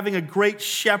result of having a great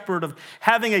shepherd, of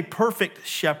having a perfect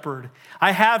shepherd.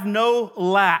 I have no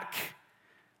lack.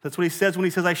 That's what he says when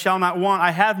he says, I shall not want. I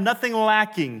have nothing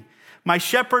lacking. My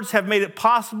shepherds have made it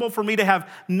possible for me to have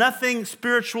nothing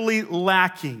spiritually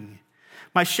lacking.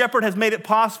 My shepherd has made it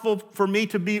possible for me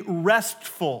to be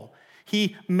restful.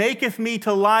 He maketh me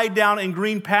to lie down in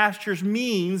green pastures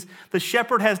means the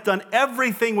shepherd has done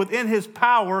everything within his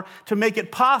power to make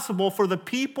it possible for the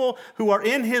people who are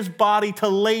in his body to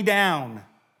lay down.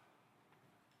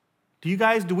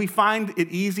 Do we find it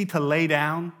easy to lay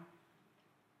down?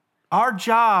 Our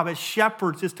job as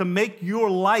shepherds is to make your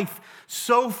life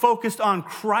so focused on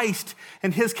Christ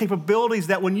and his capabilities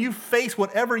that when you face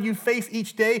whatever you face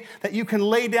each day, that you can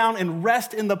lay down and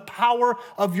rest in the power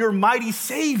of your mighty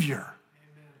Savior.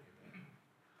 Amen.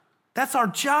 That's our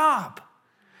job.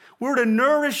 We're to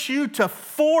nourish you, to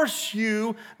force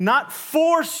you, not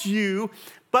force you,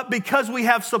 but because we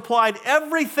have supplied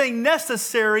everything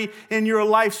necessary in your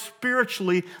life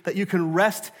spiritually, that you can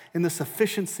rest in the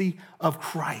sufficiency of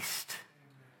Christ.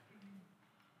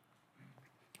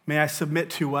 May I submit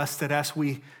to us that as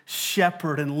we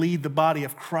shepherd and lead the body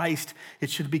of Christ, it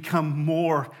should become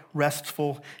more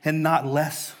restful and not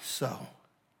less so.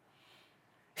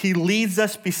 He leads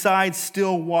us beside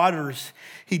still waters.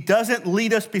 He doesn't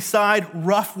lead us beside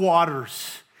rough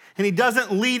waters. And he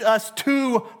doesn't lead us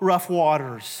to rough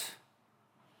waters.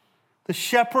 The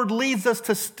shepherd leads us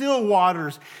to still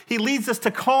waters. He leads us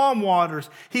to calm waters.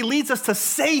 He leads us to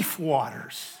safe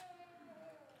waters.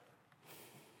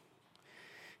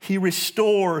 He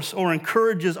restores or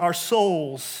encourages our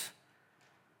souls.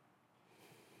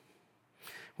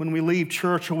 When we leave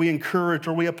church, are we encouraged?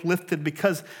 Are we uplifted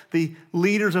because the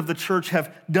leaders of the church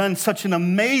have done such an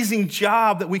amazing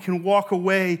job that we can walk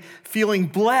away feeling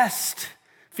blessed,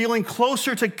 feeling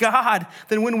closer to God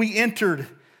than when we entered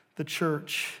the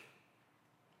church?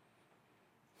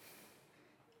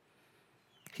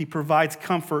 He provides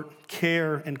comfort,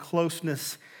 care, and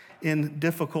closeness in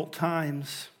difficult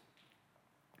times.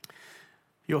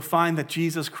 You'll find that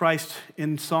Jesus Christ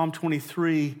in Psalm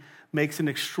 23 makes an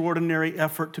extraordinary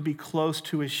effort to be close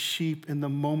to his sheep in the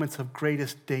moments of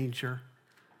greatest danger.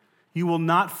 You will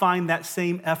not find that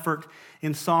same effort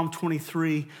in Psalm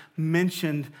 23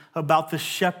 mentioned about the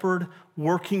shepherd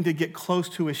working to get close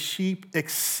to his sheep,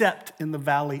 except in the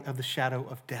valley of the shadow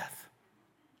of death.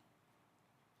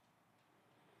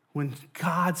 When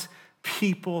God's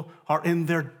people are in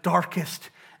their darkest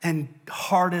and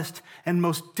hardest and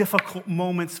most difficult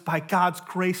moments, by God's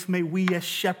grace, may we as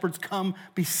shepherds come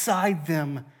beside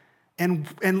them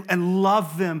and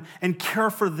love them and care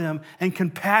for them and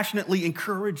compassionately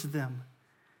encourage them.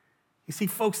 You see,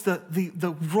 folks,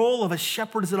 the role of a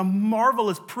shepherd is a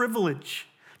marvelous privilege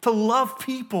to love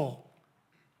people,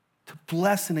 to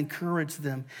bless and encourage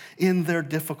them in their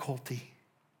difficulty.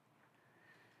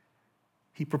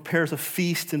 He prepares a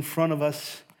feast in front of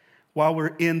us while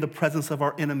we're in the presence of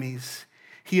our enemies.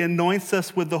 He anoints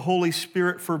us with the Holy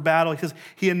Spirit for battle. He says,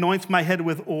 he anoints my head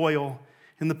with oil.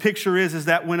 And the picture is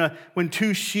that when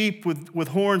two sheep with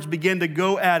horns begin to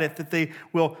go at it, that they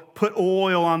will put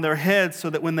oil on their heads so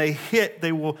that when they hit,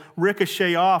 they will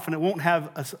ricochet off and it won't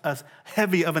have as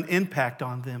heavy of an impact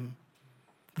on them.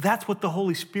 That's what the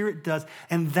Holy Spirit does,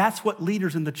 and that's what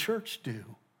leaders in the church do.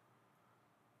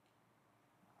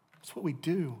 That's what we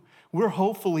do. We're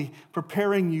hopefully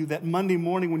preparing you that Monday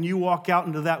morning when you walk out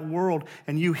into that world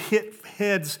and you hit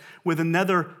heads with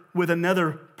another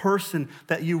person,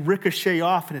 that you ricochet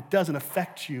off and it doesn't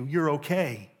affect you. You're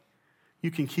okay.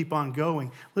 You can keep on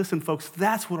going. Listen, folks,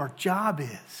 that's what our job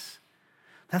is.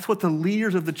 That's what the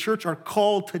leaders of the church are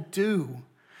called to do.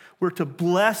 We're to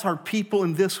bless our people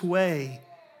in this way.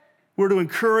 We're to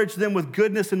encourage them with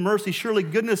goodness and mercy. Surely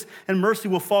goodness and mercy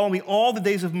will follow me all the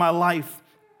days of my life.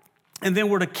 And then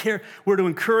we're to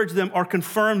encourage them or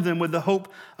confirm them with the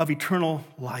hope of eternal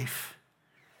life.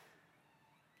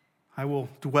 I will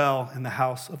dwell in the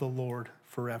house of the Lord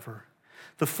forever.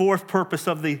 The fourth purpose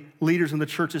of the leaders in the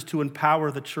church is to empower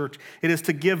the church. It is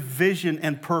to give vision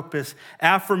and purpose,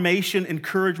 affirmation,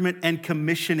 encouragement, and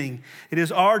commissioning. It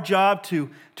is our job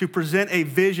to present a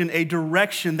vision, a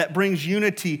direction that brings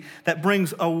unity, that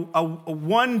brings a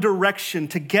one direction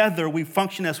together. We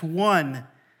function as one.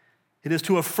 It is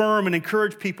to affirm and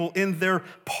encourage people in their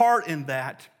part in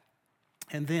that.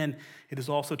 And then it is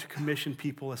also to commission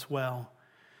people as well.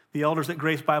 The elders at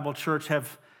Grace Bible Church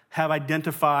have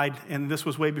identified, and this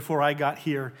was way before I got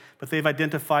here, but they've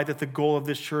identified that the goal of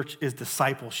this church is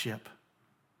discipleship.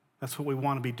 That's what we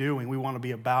want to be doing. We want to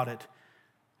be about it.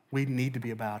 We need to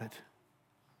be about it.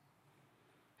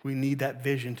 We need that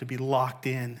vision to be locked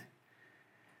in.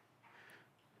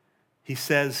 He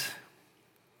says,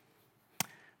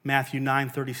 Matthew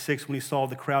 9:36, when he saw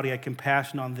the crowd, he had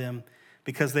compassion on them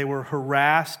because they were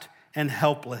harassed and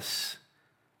helpless,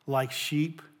 like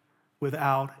sheep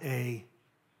without a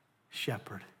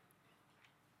shepherd.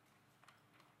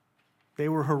 They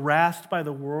were harassed by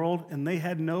the world and they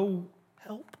had no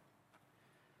help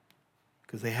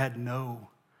because they had no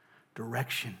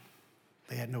direction.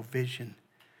 They had no vision.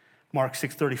 Mark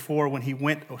 6:34, when he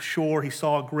went ashore, he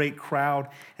saw a great crowd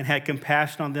and had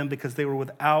compassion on them because they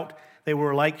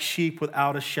were like sheep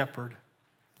without a shepherd.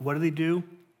 What did he do?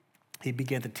 He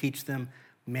began to teach them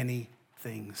many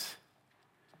things.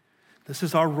 This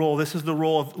is our role. This is the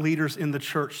role of leaders in the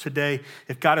church today.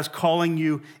 If God is calling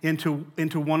you into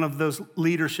one of those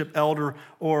leadership, elder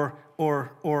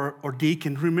or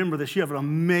deacon, remember this. You have an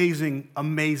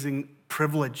amazing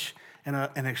privilege and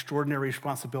an extraordinary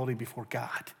responsibility before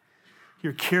God.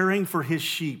 You're caring for his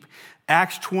sheep.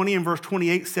 Acts 20 and verse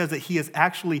 28 says that he has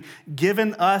actually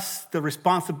given us the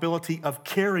responsibility of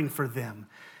caring for them.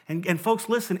 And folks,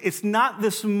 listen, it's not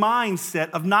this mindset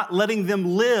of not letting them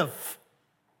live.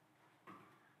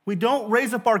 We don't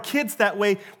raise up our kids that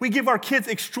way. We give our kids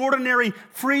extraordinary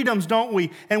freedoms, don't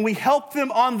we? And we help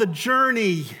them on the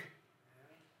journey.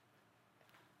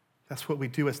 That's what we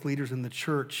do as leaders in the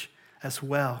church as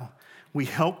well. We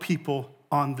help people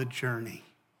on the journey.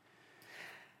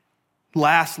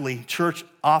 Lastly, church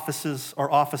offices or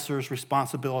officers'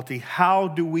 responsibility. How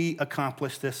do we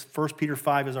accomplish this? 1 Peter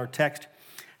 5 is our text.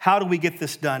 How do we get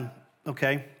this done?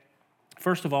 Okay.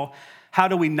 First of all, how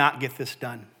do we not get this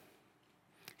done?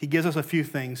 He gives us a few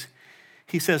things.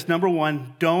 He says, number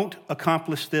one, don't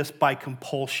accomplish this by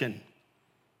compulsion.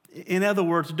 In other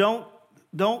words,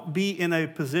 don't be in a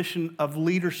position of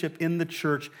leadership in the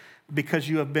church because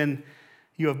you have been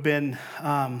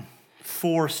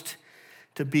forced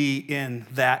to be in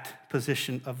that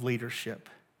position of leadership.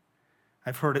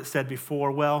 I've heard it said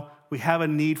before, well, we have a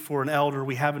need for an elder,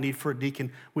 we have a need for a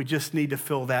deacon, we just need to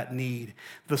fill that need.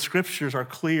 The scriptures are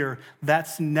clear,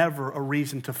 that's never a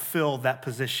reason to fill that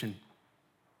position.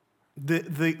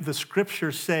 The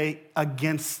scriptures say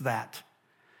against that.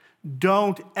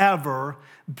 Don't ever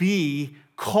be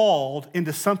called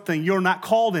into something you're not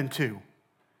called into.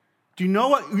 Do you know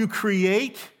what you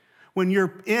create when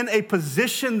you're in a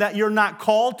position that you're not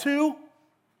called to?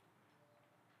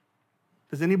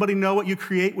 Does anybody know what you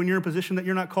create when you're in a position that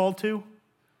you're not called to?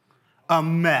 A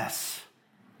mess.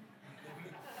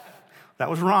 That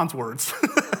was Ron's words.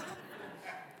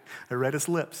 I read his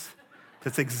lips.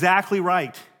 That's exactly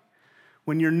right.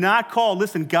 When you're not called,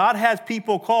 listen, God has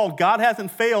people called. God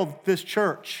hasn't failed this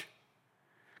church.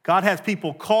 God has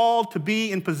people called to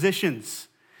be in positions,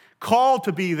 called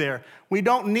to be there. We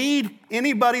don't need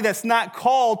anybody that's not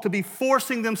called to be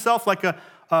forcing themselves like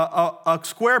a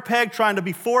square peg trying to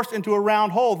be forced into a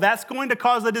round hole. That's going to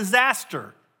cause a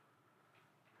disaster.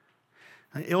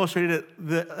 I illustrated it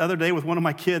the other day with one of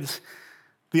my kids,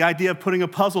 the idea of putting a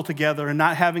puzzle together and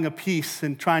not having a piece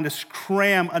and trying to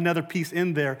cram another piece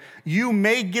in there. You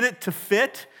may get it to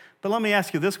fit, but let me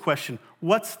ask you this question.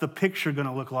 What's the picture going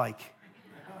to look like?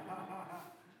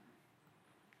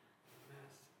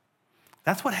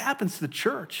 That's what happens to the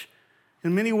church.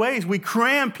 In many ways, we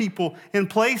cram people in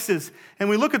places, and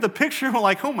we look at the picture and we're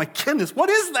like, oh my goodness,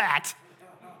 what is that?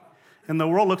 And the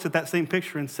world looks at that same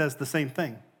picture and says the same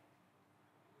thing.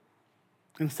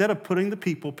 Instead of putting the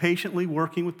people, patiently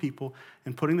working with people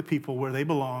and putting the people where they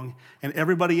belong, and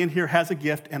everybody in here has a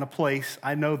gift and a place,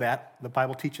 I know that, the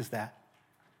Bible teaches that.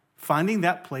 Finding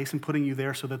that place and putting you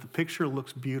there so that the picture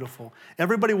looks beautiful.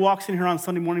 Everybody walks in here on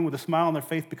Sunday morning with a smile on their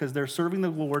face because they're serving the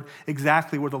Lord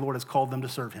exactly where the Lord has called them to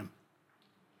serve him.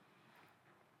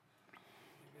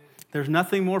 There's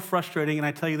nothing more frustrating, and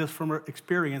I tell you this from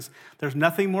experience, there's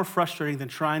nothing more frustrating than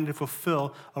trying to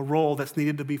fulfill a role that's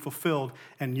needed to be fulfilled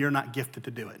and you're not gifted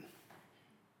to do it.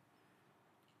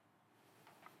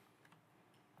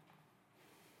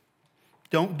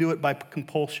 Don't do it by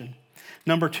compulsion.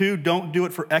 Number two, don't do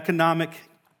it for economic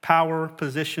power,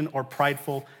 position, or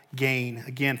prideful gain.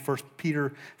 Again, 1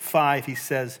 Peter 5, he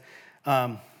says,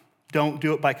 don't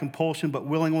do it by compulsion, but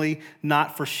willingly,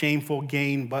 not for shameful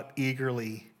gain, but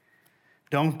eagerly.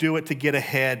 Don't do it to get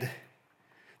ahead.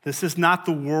 This is not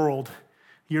the world.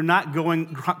 You're not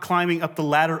climbing up the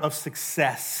ladder of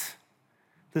success.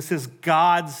 This is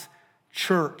God's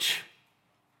church.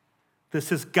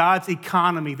 This is God's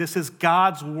economy. This is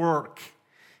God's work.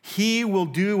 He will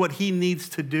do what he needs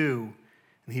to do,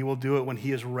 and he will do it when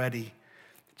he is ready.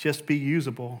 Just be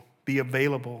usable, be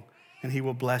available, and he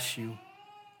will bless you.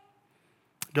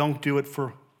 Don't do it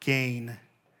for gain.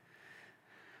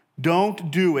 Don't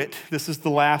do it, this is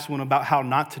the last one about how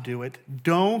not to do it.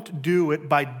 Don't do it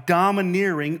by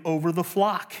domineering over the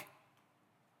flock.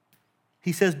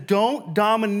 He says, don't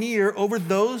domineer over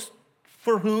those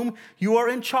for whom you are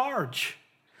in charge.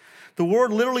 The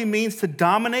word literally means to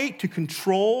dominate, to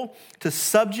control, to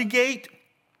subjugate,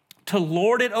 to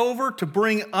lord it over, to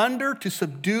bring under, to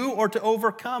subdue, or to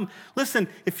overcome. Listen,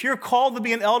 if you're called to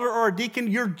be an elder or a deacon,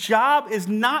 your job is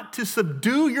not to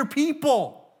subdue your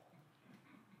people.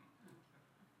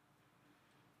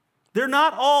 They're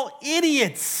not all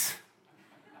idiots.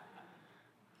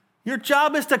 Your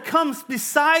job is to come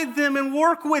beside them and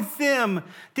work with them,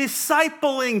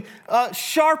 discipling,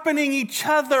 sharpening each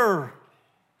other.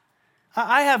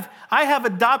 I have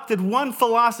adopted one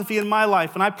philosophy in my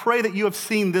life, and I pray that you have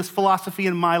seen this philosophy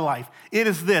in my life. It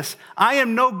is this: I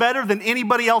am no better than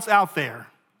anybody else out there.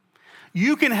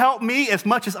 You can help me as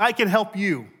much as I can help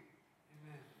you.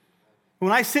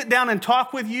 When I sit down and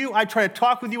talk with you, I try to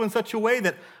talk with you in such a way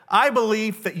that I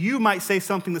believe that you might say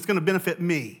something that's going to benefit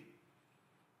me.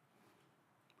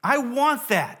 I want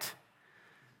that.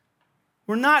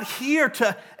 We're not here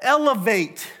to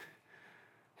elevate.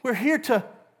 We're here to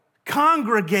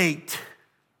congregate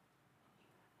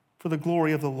for the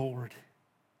glory of the Lord.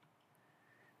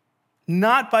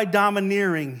 Not by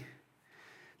domineering,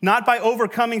 not by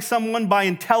overcoming someone by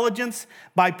intelligence,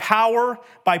 by power,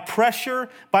 by pressure,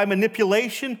 by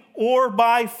manipulation, or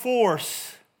by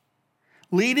force.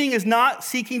 Leading is not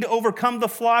seeking to overcome the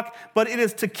flock, but it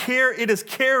is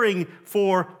caring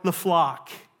for the flock.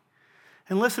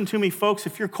 And listen to me, folks,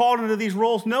 if you're called into these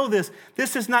roles, know this.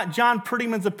 This is not John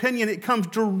Prettyman's opinion. It comes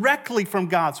directly from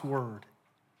God's word.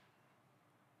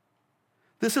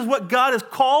 This is what God is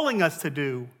calling us to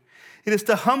do. It is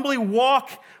to humbly walk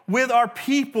with our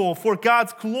people for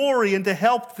God's glory and to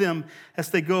help them as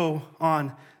they go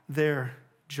on their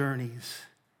journeys.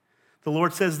 The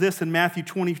Lord says this in Matthew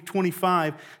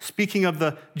 20:25, speaking of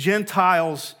the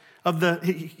Gentiles,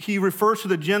 he refers to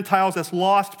the Gentiles as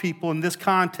lost people in this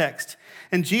context.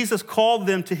 And Jesus called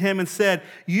them to him and said,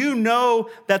 "You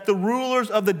know that the rulers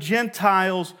of the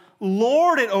Gentiles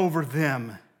lord it over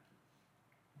them."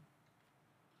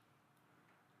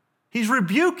 He's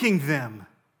rebuking them.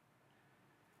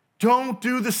 Don't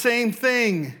do the same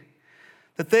thing.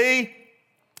 That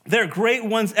their great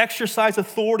ones exercise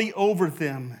authority over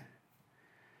them.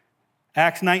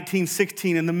 Acts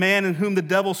 19:16, and the man in whom the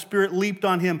devil's spirit leaped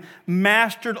on him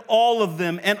mastered all of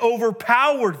them and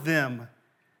overpowered them.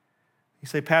 You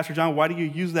say, Pastor John, why do you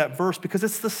use that verse? Because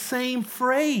it's the same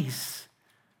phrase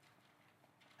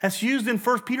that's used in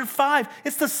 1 Peter 5.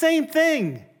 It's the same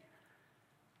thing.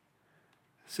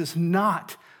 This is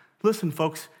not, listen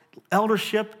folks,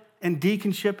 eldership and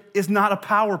deaconship is not a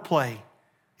power play.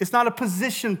 It's not a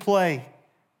position play.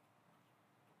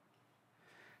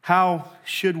 How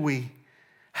should we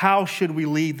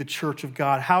lead the church of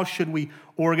God? How should we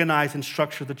organize and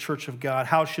structure the church of God?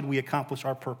 How should we accomplish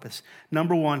our purpose?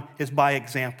 Number one is by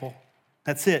example.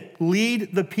 That's it.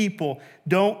 Lead the people.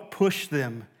 Don't push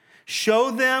them.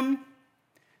 Show them.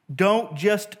 Don't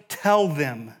just tell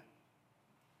them.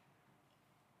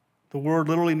 The word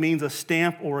literally means a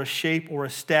stamp or a shape or a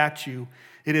statue.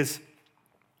 It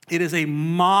is a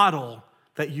model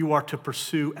that you are to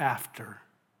pursue after.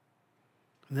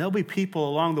 And there'll be people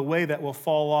along the way that will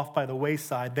fall off by the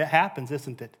wayside. That happens,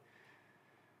 isn't it?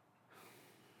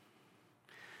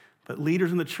 But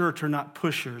leaders in the church are not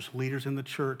pushers. Leaders in the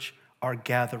church are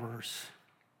gatherers.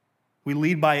 We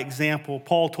lead by example.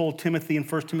 Paul told Timothy in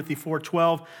 1 Timothy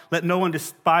 4:12, "Let no one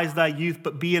despise thy youth,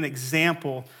 but be an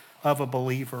example of a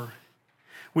believer."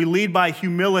 We lead by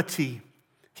humility.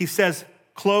 He says,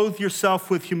 clothe yourself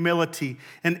with humility.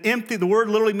 The word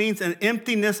literally means an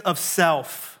emptiness of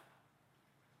self.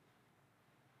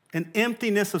 An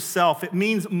emptiness of self. It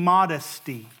means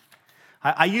modesty.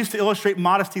 I used to illustrate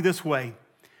modesty this way.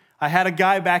 I had a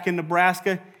guy back in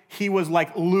Nebraska. He was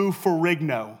like Lou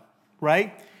Ferrigno,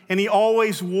 right? And he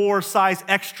always wore size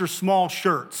extra small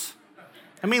shirts.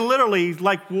 I mean, literally,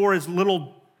 like wore his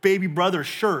little baby brother's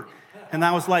shirt. And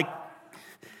I was like,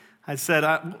 I said,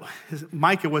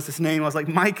 Micah was his name. I was like,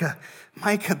 Micah,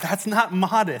 that's not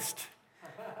modest.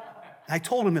 I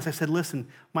told him this. I said, listen,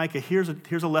 Micah, here's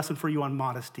a lesson for you on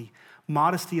modesty.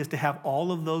 Modesty is to have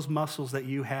all of those muscles that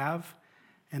you have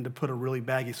and to put a really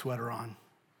baggy sweater on.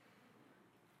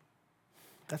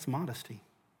 That's modesty.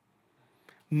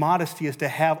 Modesty is to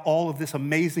have all of this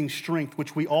amazing strength,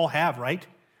 which we all have, right?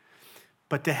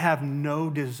 But to have no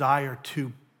desire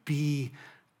to be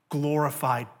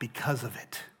glorified because of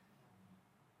it.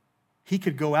 He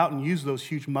could go out and use those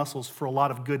huge muscles for a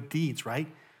lot of good deeds, right?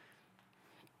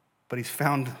 But he's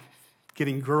found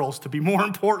getting girls to be more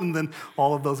important than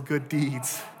all of those good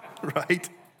deeds, right?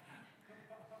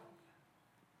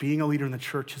 Being a leader in the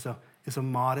church is a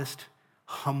modest,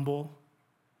 humble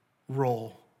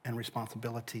role and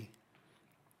responsibility.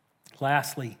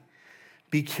 Lastly,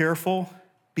 be careful,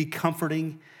 be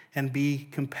comforting, and be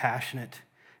compassionate.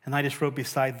 And I just wrote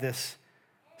beside this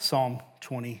Psalm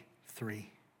 23.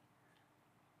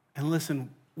 And listen,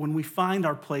 when we find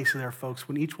our place there, folks,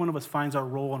 when each one of us finds our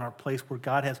role and our place where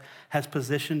God has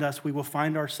positioned us, we will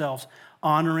find ourselves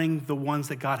honoring the ones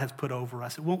that God has put over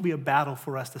us. It won't be a battle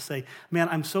for us to say, man,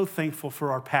 I'm so thankful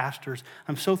for our pastors.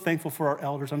 I'm so thankful for our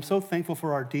elders. I'm so thankful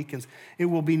for our deacons. It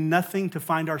will be nothing to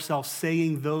find ourselves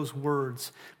saying those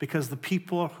words, because the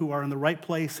people who are in the right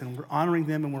place, and we're honoring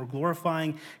them and we're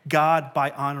glorifying God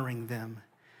by honoring them.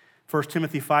 1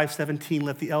 Timothy 5:17,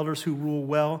 let the elders who rule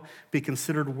well be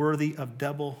considered worthy of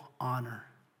double honor.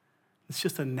 It's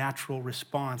just a natural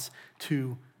response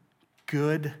to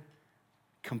good,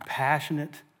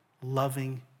 compassionate,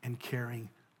 loving, and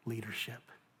caring leadership.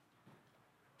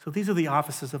 So these are the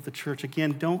offices of the church.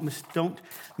 Again, don't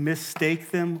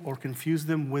mistake them or confuse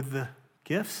them with the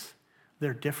gifts.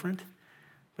 They're different,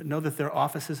 but know that they're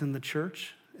offices in the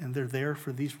church, and they're there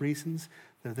for these reasons.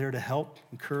 They're there to help,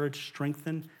 encourage,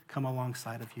 strengthen, come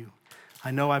alongside of you.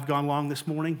 I know I've gone long this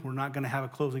morning. We're not going to have a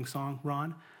closing song,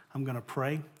 Ron. I'm going to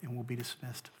pray, and we'll be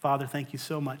dismissed. Father, thank you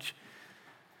so much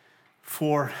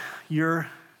for your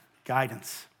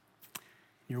guidance,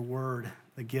 your word,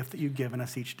 the gift that you've given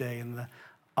us each day, and the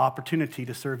opportunity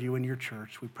to serve you in your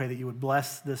church. We pray that you would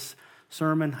bless this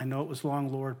sermon. I know it was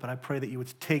long, Lord, but I pray that you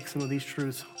would take some of these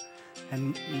truths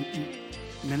and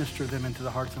minister them into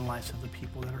the hearts and lives of the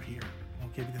people that are here. We'll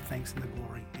give you the thanks and the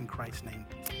glory in Christ's name.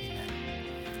 Amen.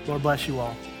 Lord bless you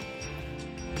all.